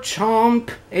 Mr. Chomp,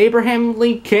 Abraham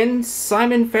Lincoln,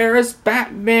 Simon Ferris,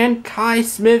 Batman, Kai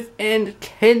Smith, and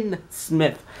Ken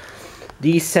Smith.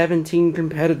 These 17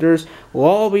 competitors will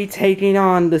all be taking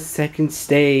on the second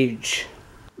stage.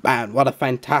 Man, what a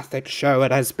fantastic show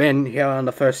it has been here on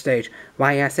the first stage.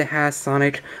 Why, yes, it has,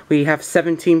 Sonic. We have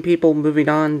 17 people moving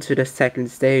on to the second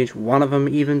stage, one of them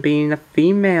even being a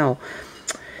female.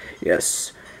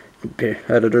 Yes,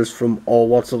 competitors from all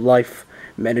walks of life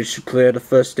managed to clear the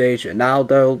first stage, and now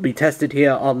they'll be tested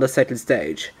here on the second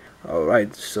stage.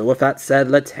 Alright, so with that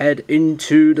said, let's head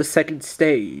into the second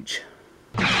stage.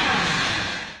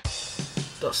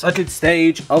 The second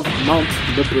stage of Mount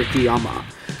Libertyama.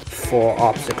 4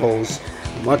 obstacles,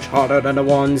 much harder than the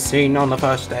ones seen on the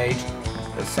first stage.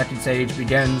 The second stage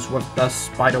begins with the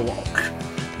spider walk.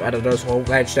 Competitors will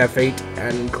wedge their feet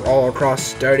and crawl across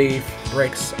sturdy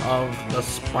bricks of the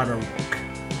spider walk.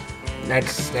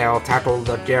 Next, they'll tackle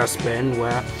the gear spin,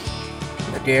 where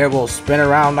the gear will spin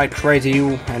around like crazy,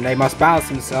 and they must balance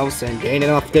themselves and gain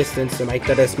enough distance to make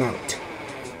the dismount.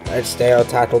 Next, they'll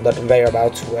tackle the conveyor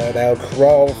belt, where they'll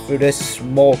crawl through this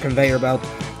small conveyor belt,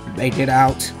 make it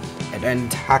out, and then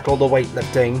tackle the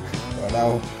weightlifting, where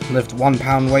they'll lift 1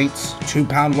 pound weights, 2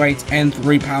 pound weights, and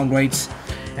 3 pound weights,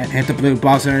 and hit the blue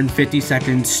buzzer in 50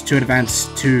 seconds to advance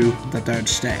to the third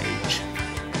stage.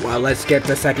 Well, let's get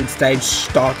the second stage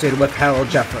started with Harold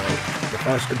Jeffrey, the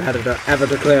first competitor ever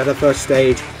to clear the first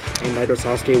stage, and LEGO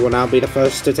Sasuke will now be the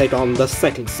first to take on the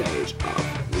second stage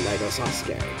of LEGO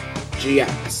Sasuke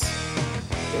GX.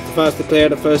 It's the first to clear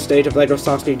the first stage of LEGO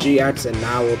Sasuke GX, and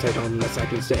now we'll take on the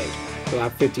second stage. We'll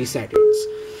have 50 seconds.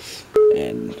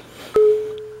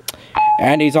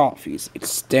 And he's off. He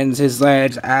extends his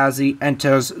legs as he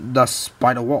enters the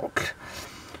spider walk.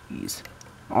 He's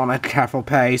on a careful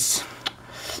pace,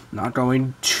 not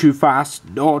going too fast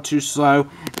nor too slow,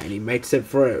 and he makes it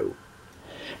through.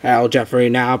 Harold Jeffrey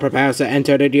now prepares to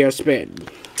enter the gear spin.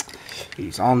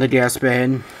 He's on the gear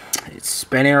spin. It's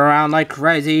spinning around like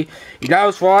crazy. He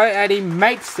goes for it and he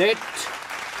makes it.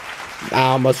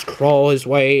 Now must crawl his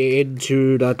way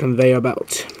into the conveyor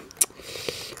belt.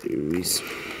 He's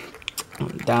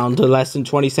down to less than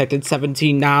 20 seconds,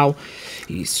 17 now.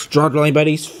 He's struggling, but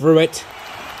he's through it.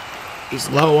 He's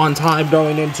low on time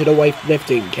going into the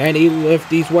weightlifting. Can he lift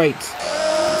these weights?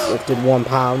 He's lifted 1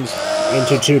 pound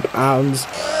into 2 pounds.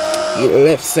 He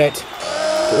lifts it.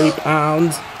 3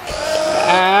 pounds.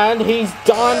 And he's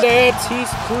done it. He's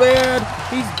cleared.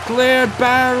 He's cleared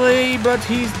barely, but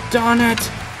he's done it.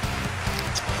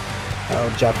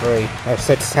 Oh, Jeffrey has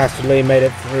successfully made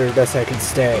it through the second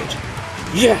stage.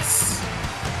 Yes!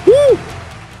 Woo!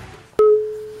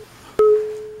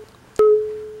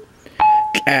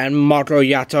 Can Marco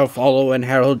Yato follow and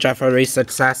herald Jeffrey's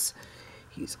success?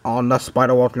 He's on the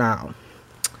spider walk now.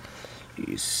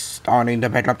 He's starting to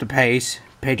pick up the pace,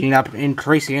 picking up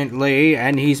increasingly,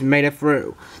 and he's made it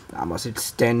through. Now must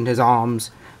extend his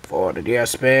arms for the gear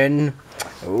spin.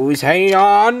 Oh, he's hanging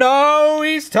on. No,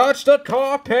 he's touched the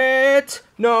carpet.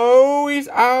 No, he's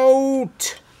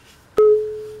out.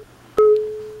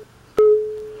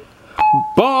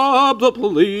 Bob the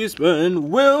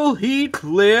policeman, will he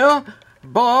clear?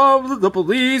 Bob the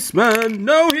policeman,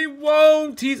 no he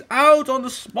won't. He's out on the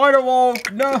spider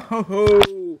walk.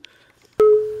 No.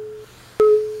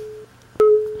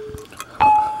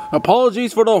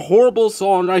 Apologies for the horrible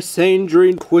song I sang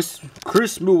during Chris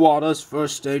Muwada's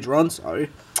first stage run, sorry.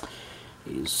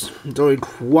 He's doing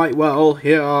quite well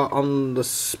here on the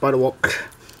spider walk.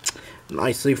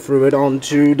 Nicely threw it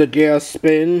onto the gear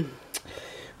spin.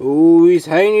 Ooh, he's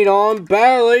hanging on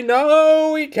barely.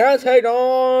 No, he can't hang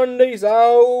on. He's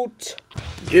out.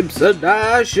 Gibson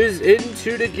dashes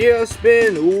into the gear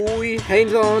spin. Ooh, he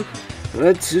hangs on.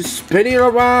 Let's just spinning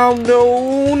around.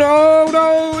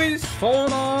 No, he's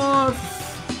fallen off.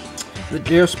 The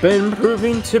gear spin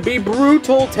proving to be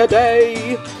brutal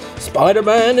today.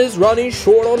 Spider-Man is running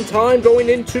short on time going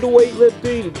into the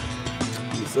weightlifting.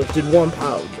 He's lifted 1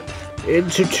 pound.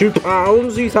 Into 2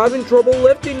 pounds. He's having trouble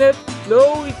lifting it.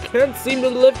 No, he can't seem to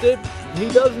lift it. He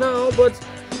does now, but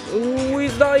ooh,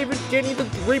 he's not even getting the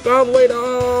 3 pound weight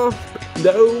off.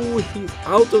 No, he's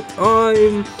out of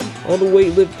time on the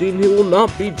weightlifting. He will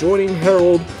not be joining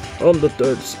Harold on the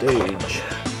 3rd stage.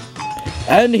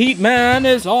 And Heatman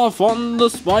is off on the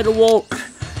spider walk.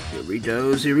 Here he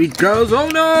goes. Oh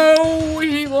no,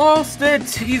 he lost it.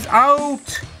 He's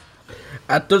out.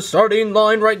 At the starting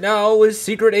line right now is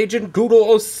Secret Agent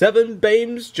Google 07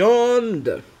 Bames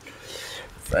John.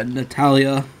 Friend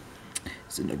Natalia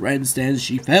is in the grandstands.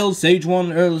 She failed stage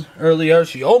 1 earlier.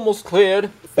 She almost cleared,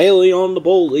 failing on the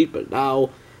bowl leap, but now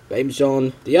Bames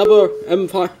John, the other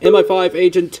MI5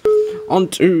 agent,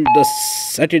 onto the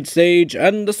 2nd stage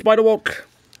and the spider walk.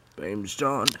 Bames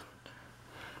John,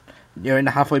 nearing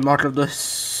the halfway mark of the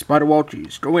spider walk.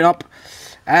 He's going up,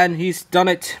 and he's done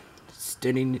it.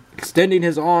 Extending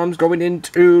his arms, going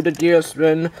into the gear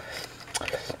spin,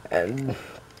 and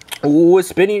ooh,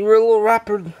 spinning real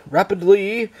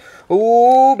rapidly.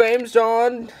 Ooh, Bames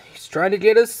John, he's trying to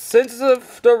get a sense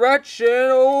of direction.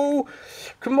 Oh,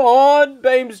 come on,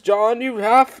 Bames John, you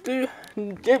have to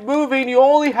get moving. You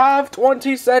only have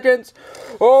 20 seconds.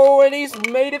 Oh, and he's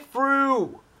made it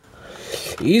through.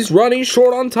 He's running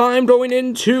short on time, going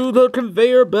into the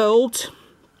conveyor belt.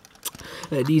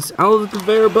 And he's out of the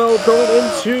conveyor belt, going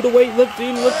into the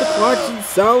weightlifting with the klaxon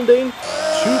sounding. 2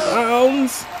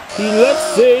 pounds. He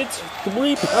lifts it.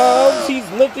 3 pounds. He's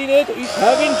lifting it. He's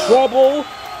having trouble.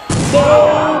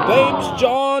 No, Bames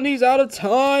John. He's out of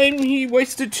time. He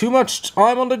wasted too much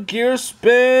time on the gear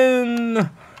spin.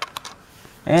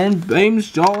 And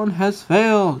Bames John has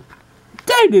failed.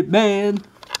 Dang it, man.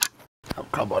 Oh,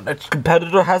 come on. That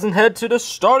competitor hasn't headed to the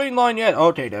starting line yet.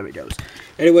 Okay, there he goes.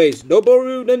 Anyways,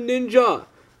 Noboru the Ninja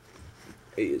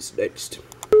is next.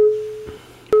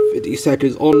 50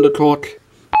 seconds on the clock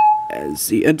as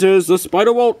he enters the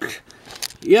spider walk.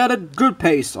 He had a good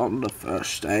pace on the 1st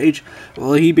stage.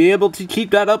 Will he be able to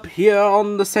keep that up here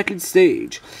on the 2nd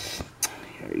stage?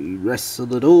 He rests a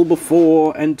little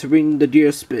before entering the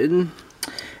gear spin.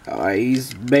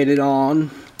 He's made it on.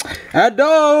 And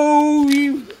no!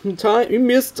 He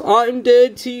missed time,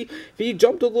 if he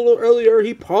jumped a little earlier,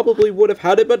 he probably would have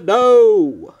had it, but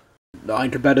no!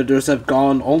 9 competitors have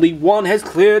gone, only 1 has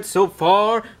cleared so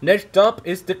far. Next up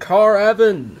is Dakar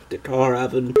Evan. Dakar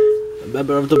Evan, a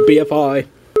member of the BFI,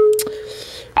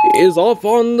 is off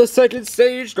on the 2nd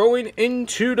stage, going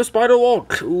into the spider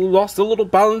walk. Lost a little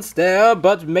balance there,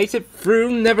 but makes it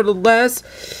through nevertheless.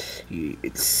 He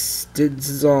extends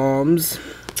his arms,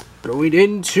 going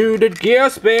into the gear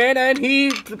spin, and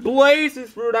he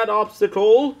blazes through that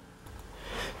obstacle.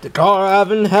 Dakar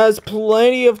Evan has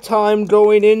plenty of time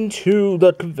going into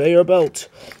the conveyor belt.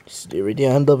 Steering the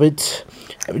end of it.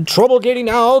 Having trouble getting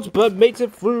out, but makes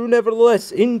it through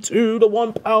nevertheless into the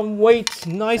 1 pound weight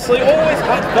nicely. Oh, his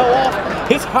hat fell off.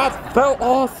 His hat fell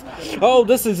off. Oh,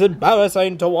 this is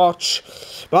embarrassing to watch.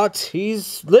 But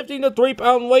he's lifting the 3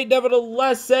 pound weight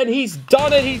nevertheless, and he's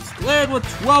done it. He's cleared with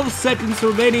 12 seconds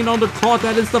remaining on the clock.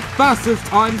 That is the fastest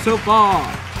time so far.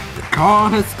 The car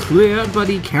has cleared, but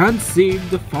he can't seem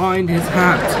to find his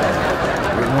hat.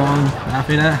 Everyone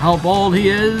laughing at how bald he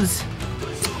is.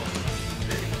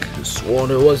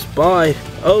 sworn it was by.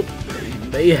 Oh, they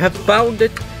may have found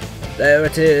it. There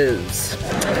it is.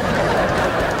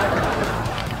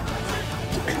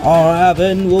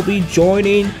 Evan will be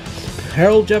joining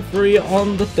Harold Jeffrey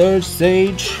on the third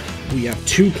stage. We have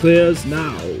 2 players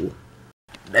now.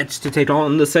 Next to take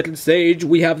on the second stage,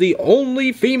 we have the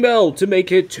only female to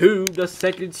make it to the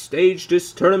second stage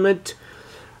this tournament.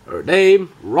 Her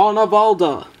name, Rana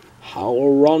Valda. How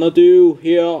will Rana do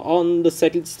here on the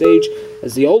second stage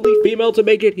as the only female to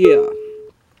make it here?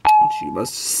 She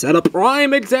must set a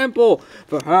prime example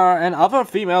for her and other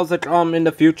females that come in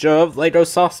the future of LEGO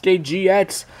Sasuke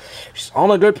Gx. She's on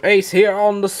a good pace here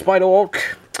on the spider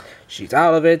walk. She's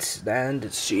out of it,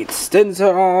 and she extends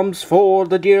her arms for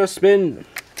the gear spin.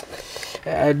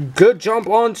 A good jump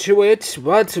onto it,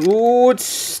 but ooh, it's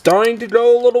starting to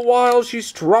go a little while.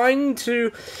 She's trying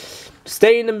to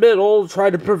stay in the middle, try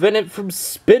to prevent it from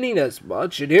spinning as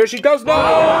much, and here she goes.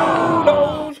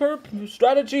 No, her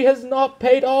strategy has not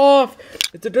paid off.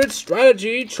 It's a good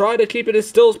strategy, try to keep it as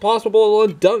still as possible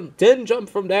and then jump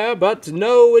from there, but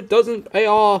no, it doesn't pay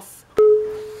off.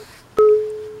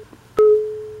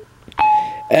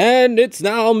 And it's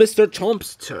now Mr.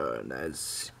 Chomp's turn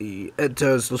as he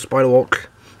enters the spider walk,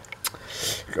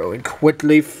 going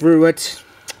quickly through it.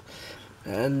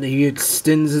 And he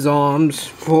extends his arms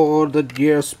for the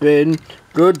gear spin.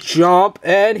 Good jump,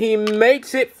 and he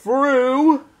makes it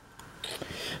through.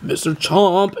 Mr.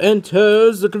 Chomp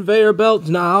enters the conveyor belt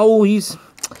now. He's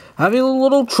having a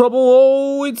little trouble.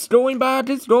 Oh, it's going back,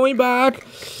 it's going back.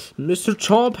 Mr.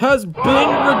 Chomp has been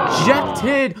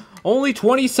rejected. Only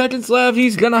 20 seconds left.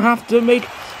 He's gonna have to make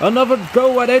another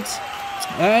go at it.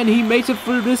 And he makes it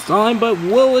through this time, but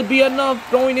will it be enough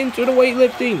going into the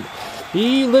weightlifting?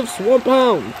 He lifts 1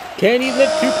 pound. Can he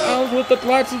lift 2 pounds with the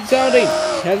klaxon sounding?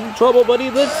 Having trouble, but he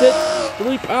lifts it.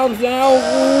 3 pounds now.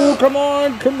 Ooh, come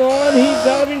on, come on. He's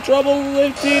having trouble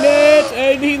lifting it.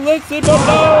 And he lifts it, but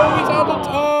no, he's out of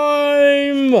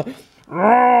time.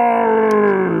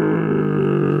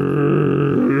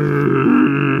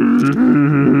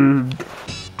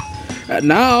 And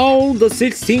now, the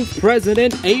 16th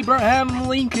President, Abraham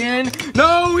Lincoln.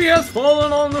 No, he has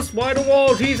fallen on the spider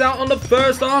wall. He's out on the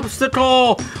first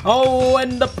obstacle. Oh,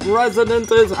 and the President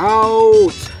is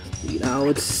out. He now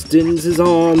extends his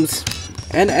arms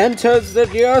and enters the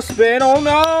gear spin. Oh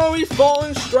no, he's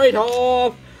falling straight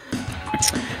off.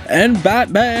 And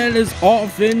Batman is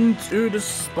off into the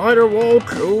spider walk.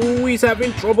 Oh, he's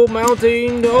having trouble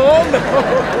mounting. Oh no!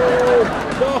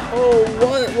 No,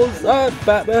 what was that,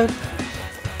 Batman?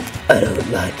 I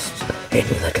don't like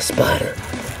aiming like a spider.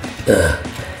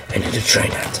 I need to train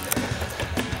that.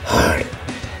 Hard.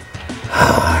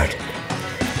 Hard.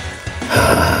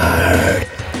 Hard.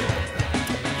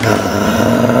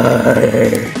 Hard.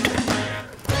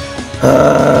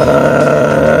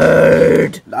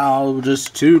 Hard. Now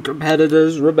just 2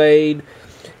 competitors remain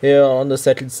here on the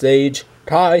second stage.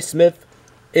 Kai Smith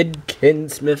and Ken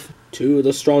Smith, 2 of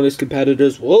the strongest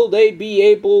competitors. Will they be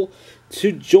able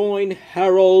to join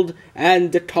Harold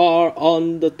and Dakar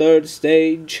on the third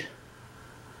stage?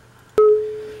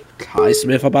 Kai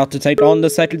Smith about to take on the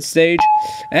second stage,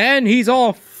 and he's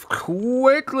off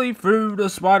quickly through the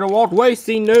spider walk,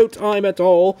 wasting no time at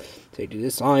all. Taking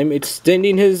his time,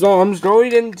 extending his arms,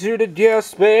 going into the gear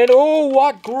spin. Oh,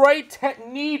 what great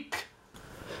technique!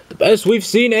 The best we've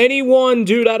seen anyone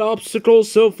do that obstacle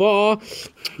so far.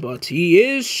 But he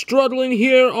is struggling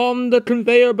here on the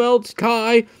conveyor belt,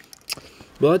 Kai.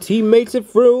 But he makes it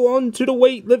through onto the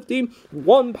weightlifting.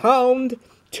 1 pound,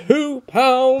 2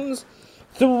 pounds,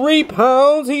 3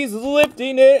 pounds. He's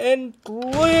lifting it and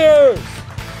clears.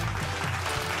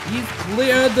 He's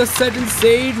cleared the second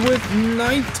stage with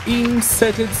 19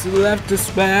 seconds left to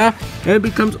spare, and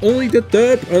becomes only the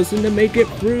 3rd person to make it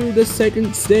through the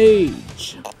second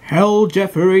stage. Hell,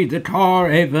 Jeffrey, Dakar,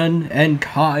 Evan, and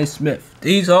Kai Smith.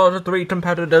 These are the 3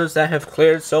 competitors that have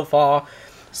cleared so far.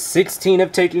 16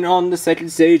 have taken on the second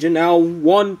stage, and now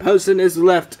 1 person is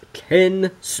left,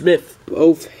 Ken Smith.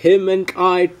 Both him and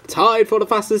Kai tied for the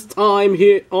fastest time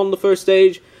here on the first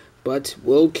stage, but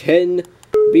will Ken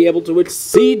be able to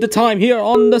exceed the time here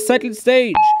on the second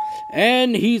stage?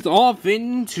 And he's off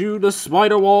into the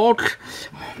spider walk.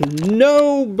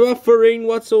 No buffering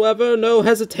whatsoever, no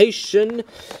hesitation,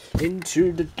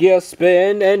 into the gear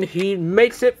spin, and he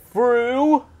makes it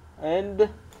through and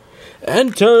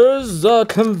enters the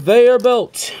conveyor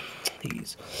belt.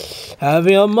 He's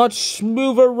having a much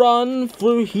smoother run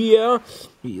through here.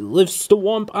 He lifts the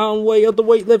 1 pound weight of the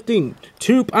weightlifting,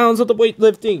 2 pounds of the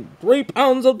weightlifting, 3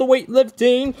 pounds of the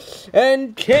weightlifting,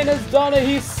 and Ken has done it.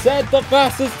 He set the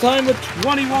fastest time with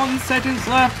 21 seconds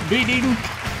left, beating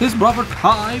his brother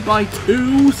Kai by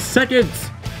 2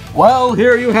 seconds. Well,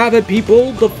 here you have it,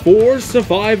 people. The 4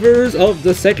 survivors of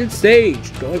the second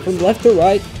stage. Going from left to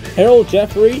right, Harold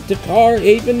Jeffrey, Dakar,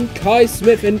 Avon, Kai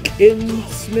Smith, and Kin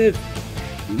Smith.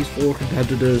 These 4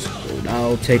 competitors will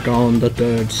now take on the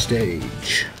third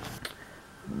stage.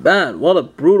 Man, what a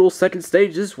brutal second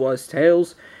stage this was,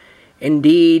 Tails.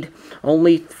 Indeed,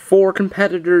 only 4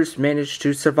 competitors managed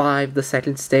to survive the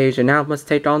second stage and now must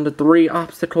take on the 3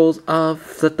 obstacles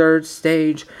of the third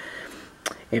stage.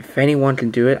 If anyone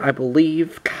can do it, I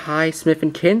believe Kai Smith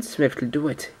and Ken Smith can do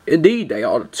it. Indeed, they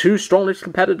are the 2 strongest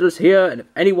competitors here, and if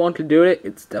anyone can do it,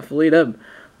 it's definitely them.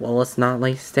 Well, let's not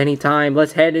waste any time.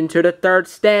 Let's head into the third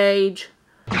stage.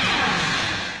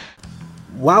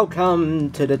 Welcome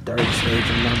to the third stage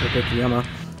of Mount Pokeyama.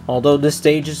 Although this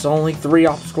stage is only 3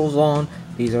 obstacles long,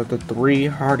 these are the 3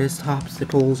 hardest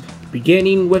obstacles.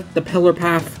 Beginning with the pillar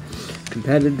path.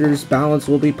 Competitors' balance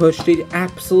will be pushed to the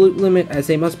absolute limit as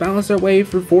they must balance their way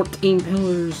through 14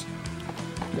 pillars.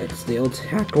 Next, they'll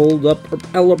tackle the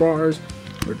propeller bars,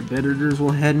 where competitors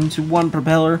will head into one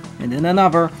propeller and then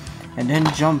another, and then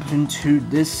jump into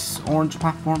this orange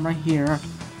platform right here.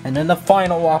 And then the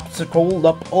final obstacle,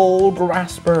 the pole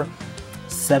grasper.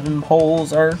 7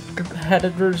 poles our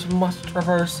competitors must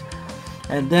traverse,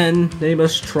 and then they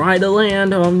must try to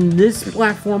land on this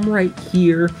platform right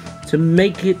here to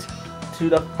make it to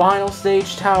the final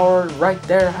stage tower right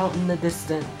there out in the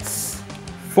distance.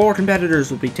 4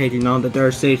 competitors will be taking on the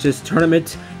third stage this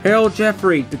tournament. Harold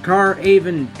Jeffrey, Dakar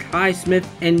Avon, Kai Smith,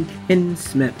 and Ken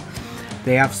Smith.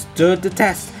 They have stood the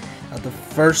test of the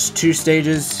first 2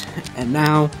 stages, and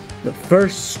now the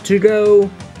first to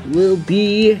go will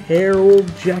be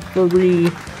Harold Jeffrey.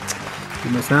 He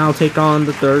must now take on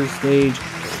the third stage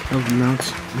of Mount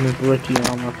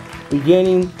Pokeyama,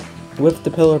 beginning with the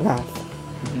pillar path.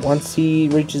 Once he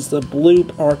reaches the blue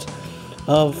part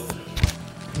of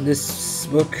this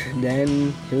book,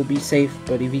 then he'll be safe,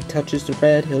 but if he touches the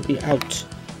red, he'll be out.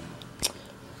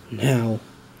 Now,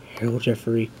 Harold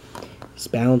Jeffrey, his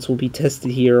balance will be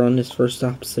tested here on this first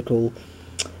obstacle,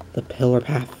 the pillar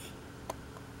path.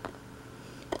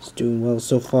 He's doing well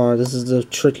so far. This is the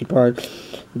tricky part.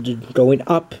 Going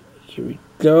up. Here he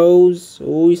goes.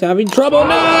 Oh, he's having trouble.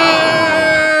 No!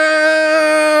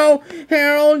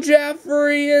 Harold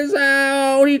Jeffrey is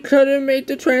out. He couldn't make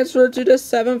the transfer to the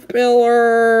 7th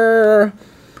pillar.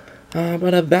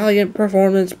 But a valiant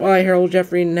performance by Harold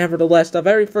Jeffrey nevertheless. The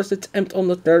very first attempt on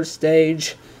the third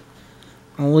stage.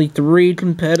 Only 3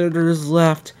 competitors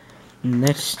left.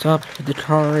 Next up,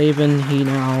 Dakar Raven. He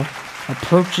now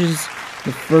approaches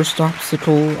the first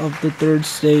obstacle of the third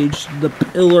stage, the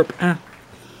pillar path.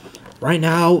 Right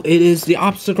now, it is the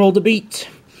obstacle to beat,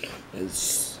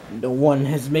 as no one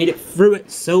has made it through it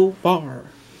so far.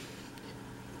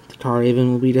 Dakar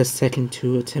Raven will be the second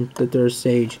to attempt the third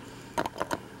stage.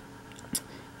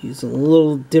 Use a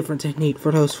little different technique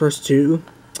for those first 2.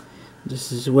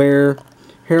 This is where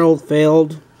Harold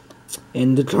failed,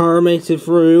 and Dakar makes it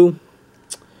through.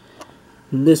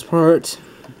 In this part,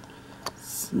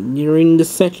 nearing the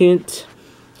second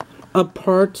up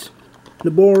part,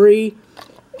 Nabori,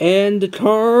 and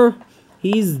Dakar,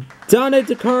 he's done it.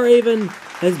 Dakar Avon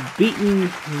has beaten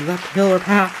the pillar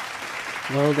path.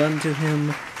 Well done to him.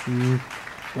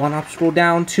 1 obstacle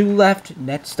down, 2 left.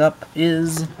 Next up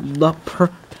is the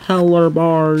propeller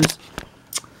bars.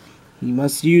 He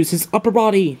must use his upper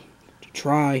body to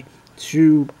try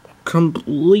to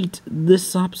complete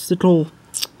this obstacle.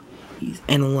 He's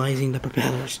analyzing the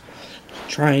propellers,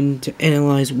 trying to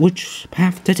analyze which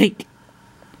path to take.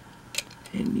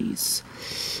 And he's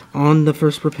on the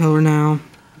first propeller now.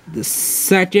 The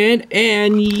second,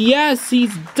 and yes,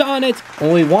 he's done it!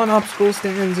 Only 1 obstacle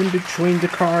stands in between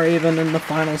Dakar Avon and the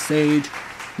final stage.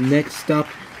 Next up,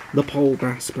 the pole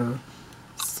grasper.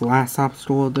 It's the last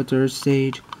obstacle of the third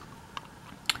stage.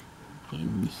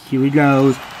 And here he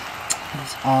goes.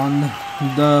 He's on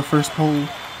the first pole.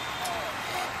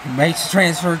 He makes the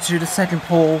transfer to the second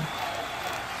pole.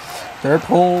 Third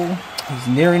pole. He's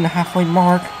nearing the halfway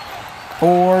mark.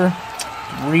 4.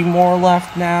 3 more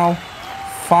left now.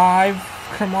 5.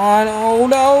 Come on. Oh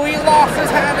no, he lost his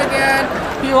hat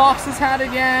again. He lost his hat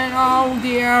again. Oh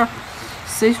dear.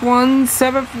 6th one,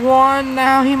 7th one.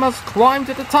 Now he must climb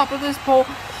to the top of this pole.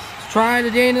 Try to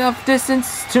gain enough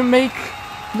distance to make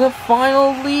the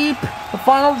final leap, the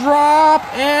final drop,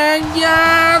 and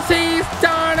yes, he's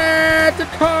done it!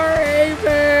 Dakar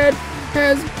Avon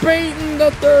has beaten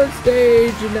the third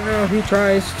stage, and now he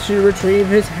tries to retrieve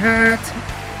his hat.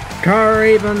 Dakar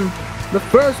Avon, the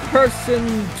first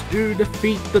person to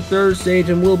defeat the third stage,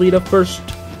 and will be the first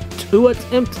to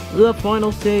attempt the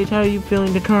final stage. How are you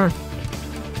feeling, Dakar?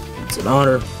 It's an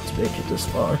honor to make it this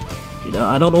far. You know,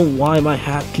 I don't know why my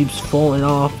hat keeps falling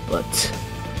off, but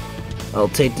I'll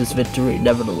take this victory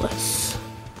nevertheless.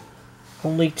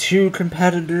 Only 2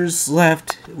 competitors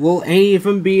left. Will any of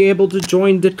them be able to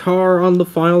join Dakar on the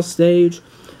final stage?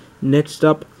 Next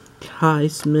up, Kai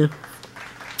Smith.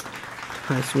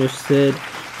 Kai Smith said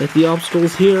that the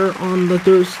obstacles here on the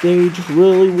 3rd stage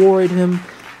really worried him,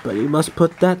 but he must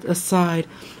put that aside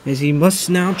as he must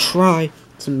now try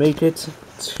to make it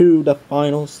to the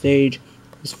final stage.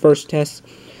 His first test,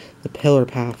 the pillar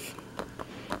path.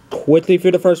 Quickly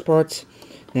through the first part.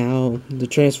 Now, the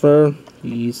transfer,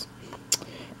 he's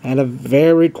at a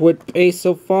very quick pace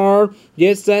so far.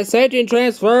 Gets that second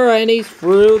transfer, and he's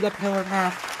through the pillar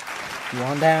path.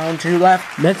 1 down, 2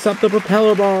 left. Next up, the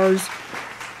propeller bars.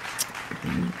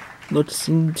 Looks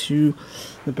into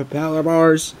the propeller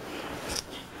bars,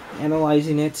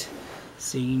 analyzing it,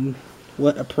 seeing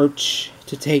what approach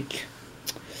to take.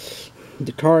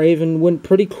 The car even went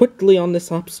pretty quickly on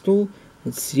this obstacle.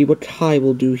 Let's see what Kai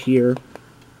will do here.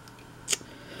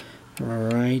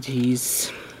 Alright,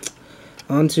 he's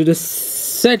onto the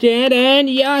second, and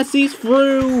yes, he's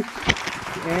through!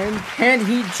 And can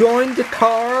he join the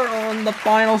car on the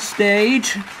final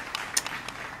stage?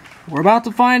 We're about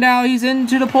to find out. He's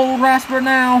into the pole grasper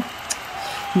now.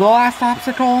 The last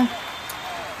obstacle.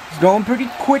 He's going pretty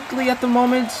quickly at the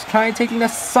moment, kind of taking a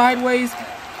sideways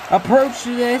approach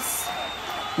to this.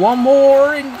 1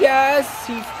 more, and yes,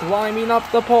 he's climbing up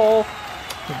the pole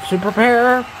to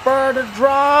prepare for the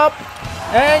drop.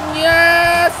 And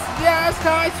yes,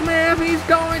 Kai Smith, he's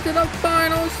going to the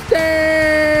final stage.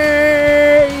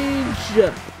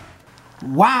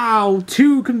 Wow,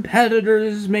 2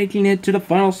 competitors making it to the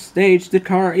final stage,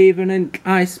 Dakar Avon and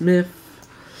Kai Smith.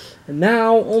 And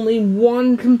now only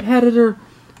 1 competitor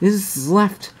is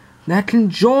left that can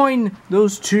join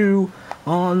those 2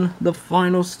 on the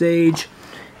final stage.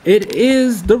 It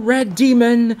is the Red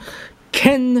Demon,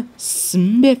 Ken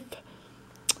Smith.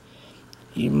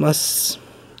 He must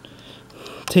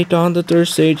take on the 3rd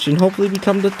stage and hopefully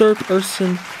become the 3rd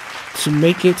person to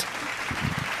make it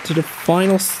to the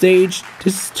final stage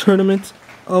this tournament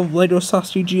of LEGO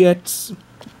Sasuke Gx.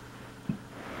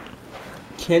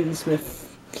 Ken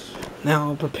Smith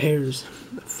now prepares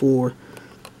for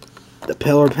the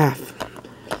pillar path.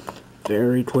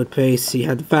 Very quick pace. He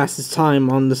had the fastest time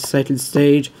on the 2nd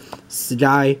stage. It's the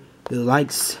guy who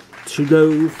likes to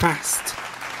go fast.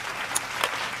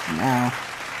 Now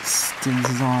stings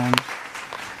his arm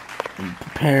and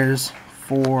prepares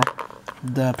for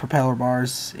the propeller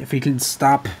bars. If he can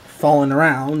stop falling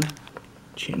around,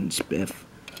 Ken Smith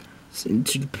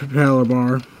into the propeller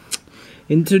bar.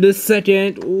 Into the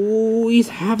second. Ooh, he's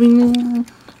having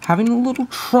a little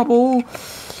trouble.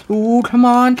 Ooh, come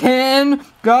on, Ken.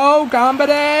 Go,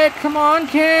 Gambade. Come on,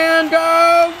 Ken.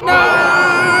 Go. No!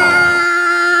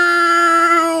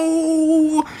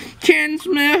 Ken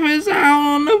Smith is out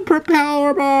on the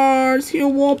propeller bars. He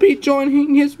won't be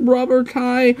joining his brother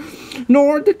Kai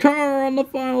nor Dakar on the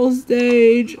final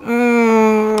stage.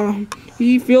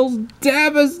 He feels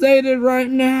devastated right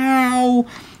now.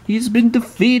 He's been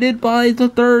defeated by the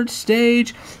 3rd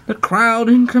stage. The crowd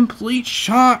in complete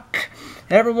shock.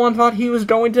 Everyone thought he was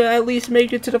going to at least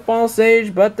make it to the final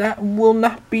stage, but that will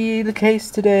not be the case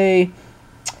today.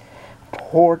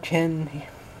 Poor Ken.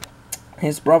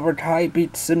 His brother Kai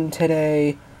beats him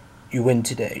today. You win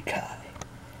today,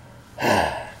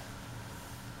 Kai.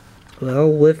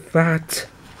 Well, with that,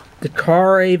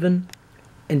 Dakar Avon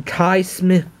and Kai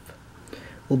Smith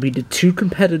will be the 2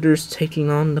 competitors taking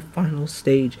on the final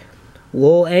stage.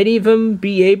 Will any of them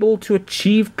be able to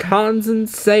achieve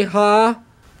Kanzenseiha?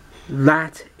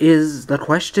 That is the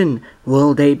question.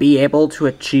 Will they be able to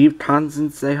achieve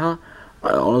Kanzenseiha? I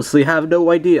honestly have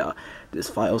no idea. This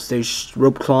final stage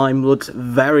rope climb looks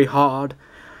very hard,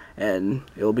 and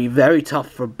it will be very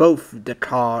tough for both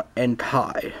Dakar and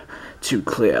Kai to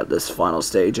clear this final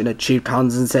stage and achieve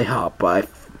Kanzenseiha, but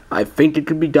I think it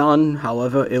can be done.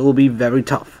 However, it will be very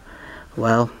tough.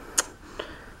 Well,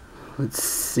 let's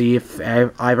see if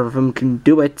either of them can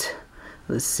do it.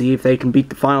 Let's see if they can beat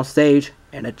the final stage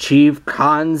and achieve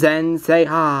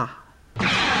Kanzenseiha.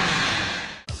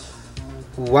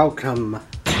 Welcome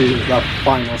to the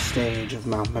final stage of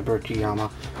Mount Maburkiyama.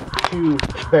 2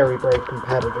 very brave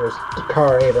competitors,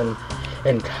 Dakar Avon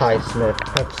and Kai Smith,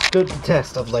 have stood the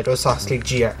test of LEGO Sasuke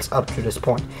Gx up to this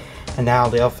point, and now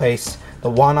they'll face the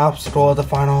 1 obstacle of the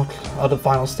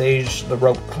final stage, the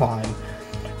rope climb.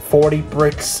 40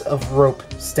 bricks of rope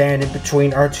stand in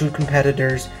between our 2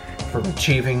 competitors from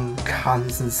achieving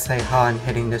Kanzenseiha and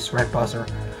hitting this red buzzer.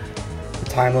 The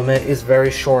time limit is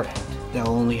very short. They'll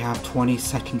only have 20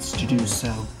 seconds to do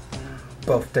so.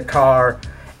 Both Dakar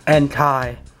and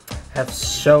Kai have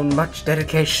shown much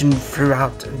dedication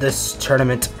throughout this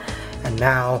tournament, and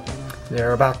now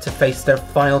they're about to face their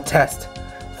final test.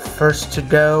 First to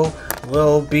go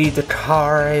will be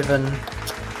Dakar Raven.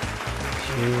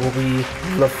 He will be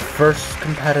the first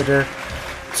competitor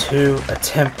to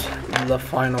attempt the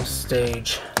final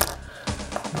stage.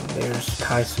 There's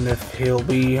Kai Smith, he'll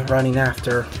be running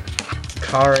after.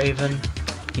 Dakar Raven,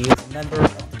 he is a member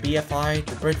of the BFI,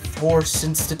 the Brit Force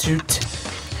Institute,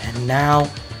 and now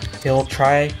he'll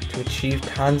try to achieve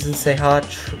Kanzenseiha,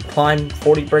 climb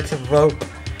 40 bricks of rope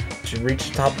to reach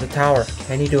the top of the tower.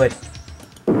 Can he do it?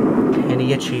 Can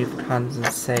he achieve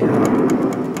Kanzenseiha?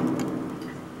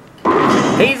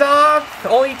 He's off!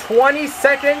 Only 20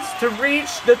 seconds to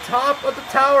reach the top of the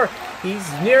tower.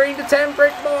 He's nearing the 10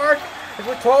 brick mark.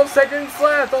 With 12 seconds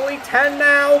left, only 10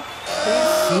 now.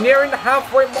 He's nearing the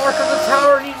halfway mark of the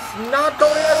tower. He's not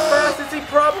going as fast as he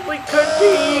probably could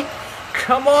be.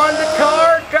 Come on, the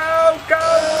car, go,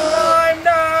 climb,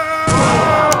 no!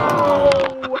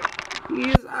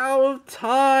 He's out of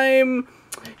time.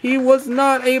 He was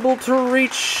not able to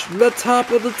reach the top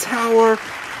of the tower,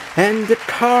 and the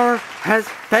car has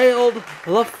failed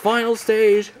the final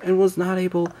stage and was not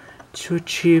able to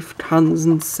achieve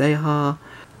Kanzenseiha.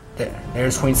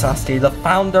 There's Queen Sasuke, the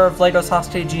founder of LEGO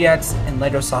Sasuke Gx and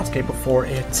LEGO Sasuke before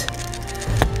it.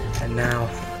 And now,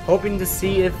 hoping to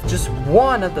see if just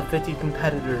one of the 50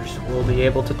 competitors will be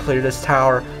able to clear this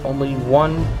tower. Only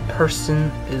one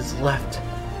person is left.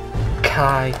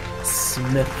 Kai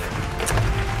Smith.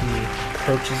 He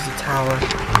approaches the tower.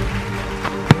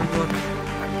 Look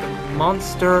at the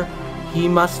monster he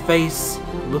must face.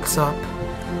 Looks up.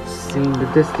 Seeing the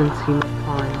distance he must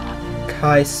climb.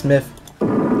 Kai Smith.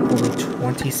 Only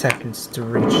 20 seconds to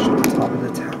reach the top of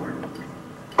the tower.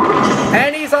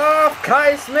 And he's off!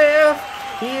 Kai Smith!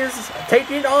 He is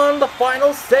taking on the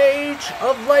final stage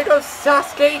of LEGO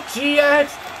Sasuke GX.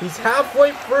 He's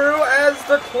halfway through as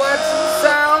the klaxon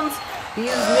sounds. He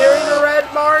is nearing the red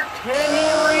mark. Can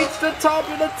he reach the top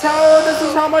of the tower? This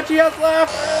is how much he has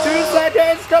left. 2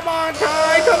 seconds. Come on,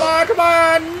 Kai. Come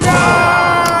on. No!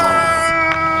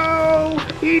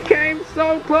 He came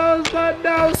so close, but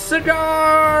no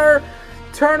cigar!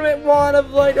 Tournament 1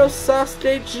 of LEGO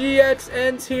Sasuke GX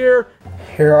ends here.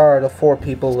 Here are the 4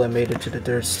 people that made it to the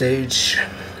 3rd stage.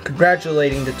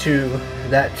 Congratulating the 2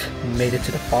 that made it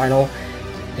to the final.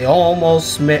 They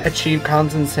almost achieved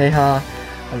Kanzenseiha.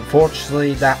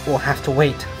 Unfortunately, that will have to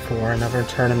wait for another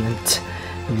tournament.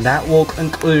 And that will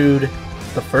conclude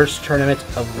the first tournament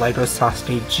of LEGO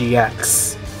Sasuke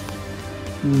GX.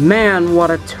 Man, what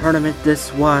a tournament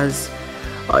this was.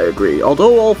 I agree.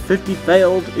 Although all 50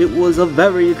 failed, it was a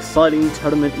very exciting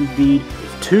tournament indeed,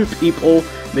 with 2 people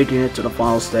making it to the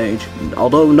final stage. And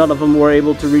although none of them were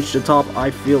able to reach the top, I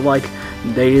feel like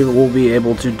they will be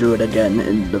able to do it again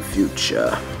in the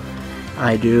future.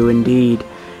 I do indeed.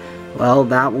 Well,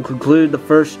 that will conclude the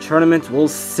first tournament. We'll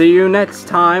see you next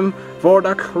time for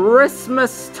the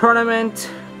Christmas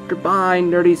tournament. Goodbye,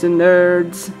 nerdies and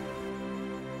nerds.